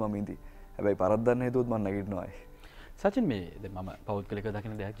සාමාන්‍ය විදිහට මම ඉඳී. හැබැයි පරද්දන්න හේතුවොත් මම නැගිටිනවා. සචින් මේ දැන් මම පෞද්ගලිකව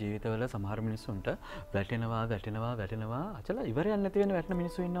දකින දෙයක් ජීවිතවල සමහර මිනිස්සුන්ට වැටෙනවා අචලා ඉවරයක් නැති වෙන වැටෙන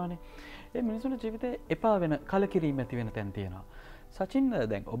මිනිස්සු ඉන්නවනේ. ඒ මිනිස්සුන්ට ජීවිතේ එපා වෙන කලකිරීම ඇති වෙන තැන් තියෙනවා. සචින්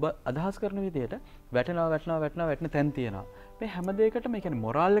දැන් ඔබ අදහස් කරන විදිහට වැටෙන තැන් තියෙනවා. මේ හැම දෙයකටම ඒ කියන්නේ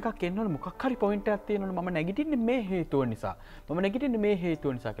මොරාල් එකක් එන්න ඕනේ මොකක් හරි පොයින්ට් එකක් තියෙනවනේ මම නැගිටින්නේ මේ හේතුව නිසා.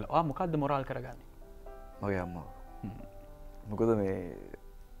 කියලා. ආ මොකද්ද මොරාල් කරගන්නේ? මගේ අම්මා. මොකද මේ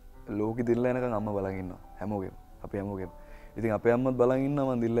ලෝකෙ දිල්ලා යනකම් අම්මා බලන් ඉන්නවා හැමෝගෙම. අපි හැමෝගෙම. ඉතින් අපේ අම්මත් බලන්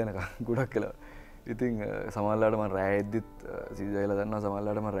ඉන්නවා මං දිල්ලා යනකම් ගොඩක් වෙලා. ඉතින් සමහරවිට මම රෑ එද්දිත් සීජයිලා දන්නවා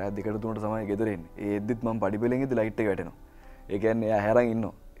සමහරවිට මම රෑ 2ට 3ට තමයි ගෙදර එන්නේ. ඒ එද්දිත් මම පඩි පෙළෙන් ඉඳි ලයිට් එක වැටෙනවා. ඒ කියන්නේ එයා හැරන්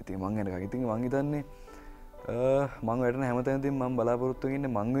ඉන්නවා. ඉතින් මං එනකම් ඉතින් මං හිතන්නේ මං වැටෙන හැමතැනදීම මං බලාපොරොත්තු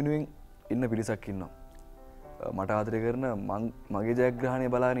වෙන්නේ මං වෙනුවෙන් ඉන්න පිරිසක් ඉන්නවා. මට ආදරය කරන මගේ ජයග්‍රහණය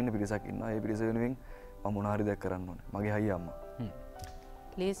බලාගෙන ඉන්න පිරිසක් ඉන්නවා. ඒ පිරිස වෙනුවෙන් මම මොන හරි දෙයක් කරන්න ඕනේ. මගේ හයිය අම්මා.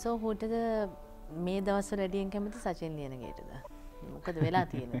 ලීසෝ හුටද මේ දවස්වල වැඩියෙන් කැමති සචින් ලියනගේටද? මොකද වෙලා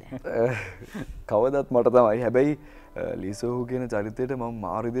තියෙන්නේ? කවදත් මට තමයි. හැබැයි ලීසෝ කියන චරිතයට මම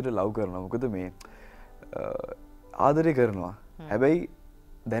මාරු විදිහට ලව් කරනවා. මොකද මේ ආදරය කරනවා. හැබැයි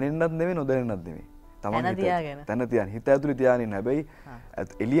දැනෙන්නත් නෙවෙයි නොදැනෙන්නත් නෙවෙයි. තමන් තන තියන් හිත ඇතුලේ තියාගෙන ඉන්න. හැබැයි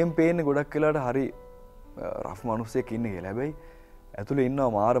එළියෙන් පේන්නේ ගොඩක් වෙලාවට හරි රෆ් මිනිස්සෙක් ඉන්නේ කියලා. හැබැයි ඇතුලේ ඉන්නවා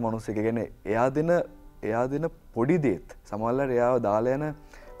මාර මිනිස්සෙක්. ඒ කියන්නේ එයා දෙන පොඩි දේත් සමහරවිට එයාව දාලා යන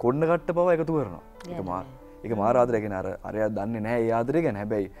කොන්න කට්ට පව එකතු කරනවා. ඒක මාර ආදරයක් කියන අරයා දන්නේ නැහැ ඒ ආදරය ගැන.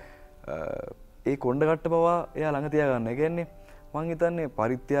 හැබැයි ඒ කොණ්ඩ කට්ට පව එයා ළඟ තියාගන්න. ඒ කියන්නේ මං හිතන්නේ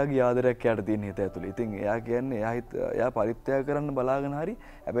පරිත්‍යාගී ආදරයක් එයාට තියෙන හිත ඇතුලේ. ඉතින් එයා කියන්නේ එයා පරිත්‍යාග කරන්න බලාගෙන හරි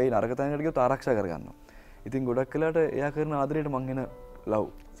හැබැයි නරක තැනකට ගියොත් ආරක්ෂා කරගන්නවා. ඉතින් ගොඩක් වෙලාට එයා කරන ආදරයට මං එන ලව්.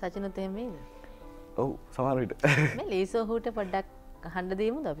 සචිනුත් එහෙම වේද? ඔව් සමහර විට. මේ ලීසෝ හූට පොඩ්ඩක් අහන්න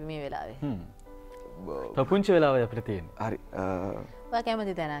දෙමුද අපි මේ වෙලාවේ? පුංචි වෙලාවයි අපිට තියෙන්නේ. හරි. ඔයා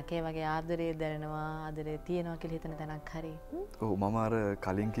කැමති තැනක් ඒ වගේ ආදරේ දැනෙනවා ආදරේ තියෙනවා කියලා හිතන තැනක් හරි. ඔව් මම අර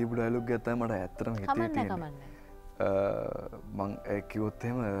කලින් කියපු ඩයලොග් එක තමයි මට ඇත්තටම හිතේ තියෙන්නේ. මං කිව්වොත්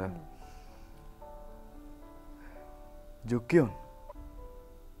එහෙම ජොක්කියොන්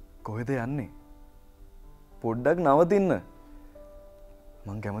කොහෙද යන්නේ? පොඩ්ඩක් නවතින්න.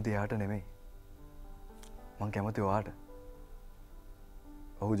 මං කැමති එයාට නෙමෙයි. මං කැමති ඔයාට.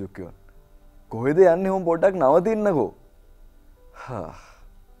 ඔහු ජොක්කියොන්. කොහෙද යන්නේ? හොම් පොඩ්ඩක් නවතින්නකෝ.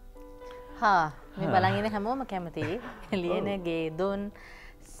 මේ බලන් ඉන්න හැමෝම කැමතියි ලියනගේ දොන්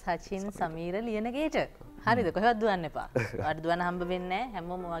සචින් සමීර ලියනගේට. හරිද? කොහෙවත් දුවන්න එපා. ඔයාලට දුවන්න හම්බ වෙන්නේ නැහැ.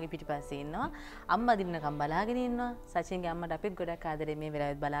 හැමෝම ඔයාගේ පිටිපස්සේ ඉන්නවා. අම්මා දිනනකම් බලාගෙන ඉන්නවා. සචින්ගේ අම්මට අපිත් ගොඩක් ආදරේ මේ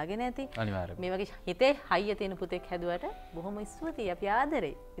වෙලාවෙත් බලාගෙන ඇති. අනිවාර්යයෙන්. මේ වගේ හිතේ හයිය තියෙන පුතෙක් හැදුවට බොහොම ස්තුතියි. අපි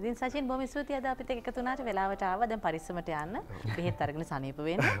ආදරේ. ඉතින් සචින් බොහොම ස්තුතියි අද අපිත් එක්ක එකතු වුණාට වෙලාවට ආවා. දැන් පරිස්සමට යන්න. බෙහෙත් අරගෙන සනීප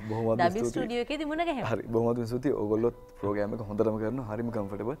වෙන්න. ඩබ්ලිව් ස්ටුඩියෝ එකේදී මුණ ගැහෙමු. හරි. බොහොම ස්තුතියි. ඔයගොල්ලොත් ප්‍රෝග්‍රෑම් එක හොඳටම කරනවා. හරිම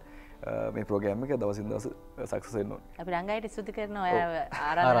කම්ෆර්ටබල්. මේ ප්‍රෝග්‍රෑම් එක දවසින් දවස සක්සස් වෙන්න ඕනේ. අපි රංගායට ස්තුති කරනවා. ඔයා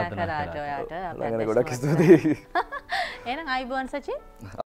ආරාධනා කරාට ඔයාට. ගොඩක් ස්තුතියි. එහෙනම් ආයිබෝන් සචින්.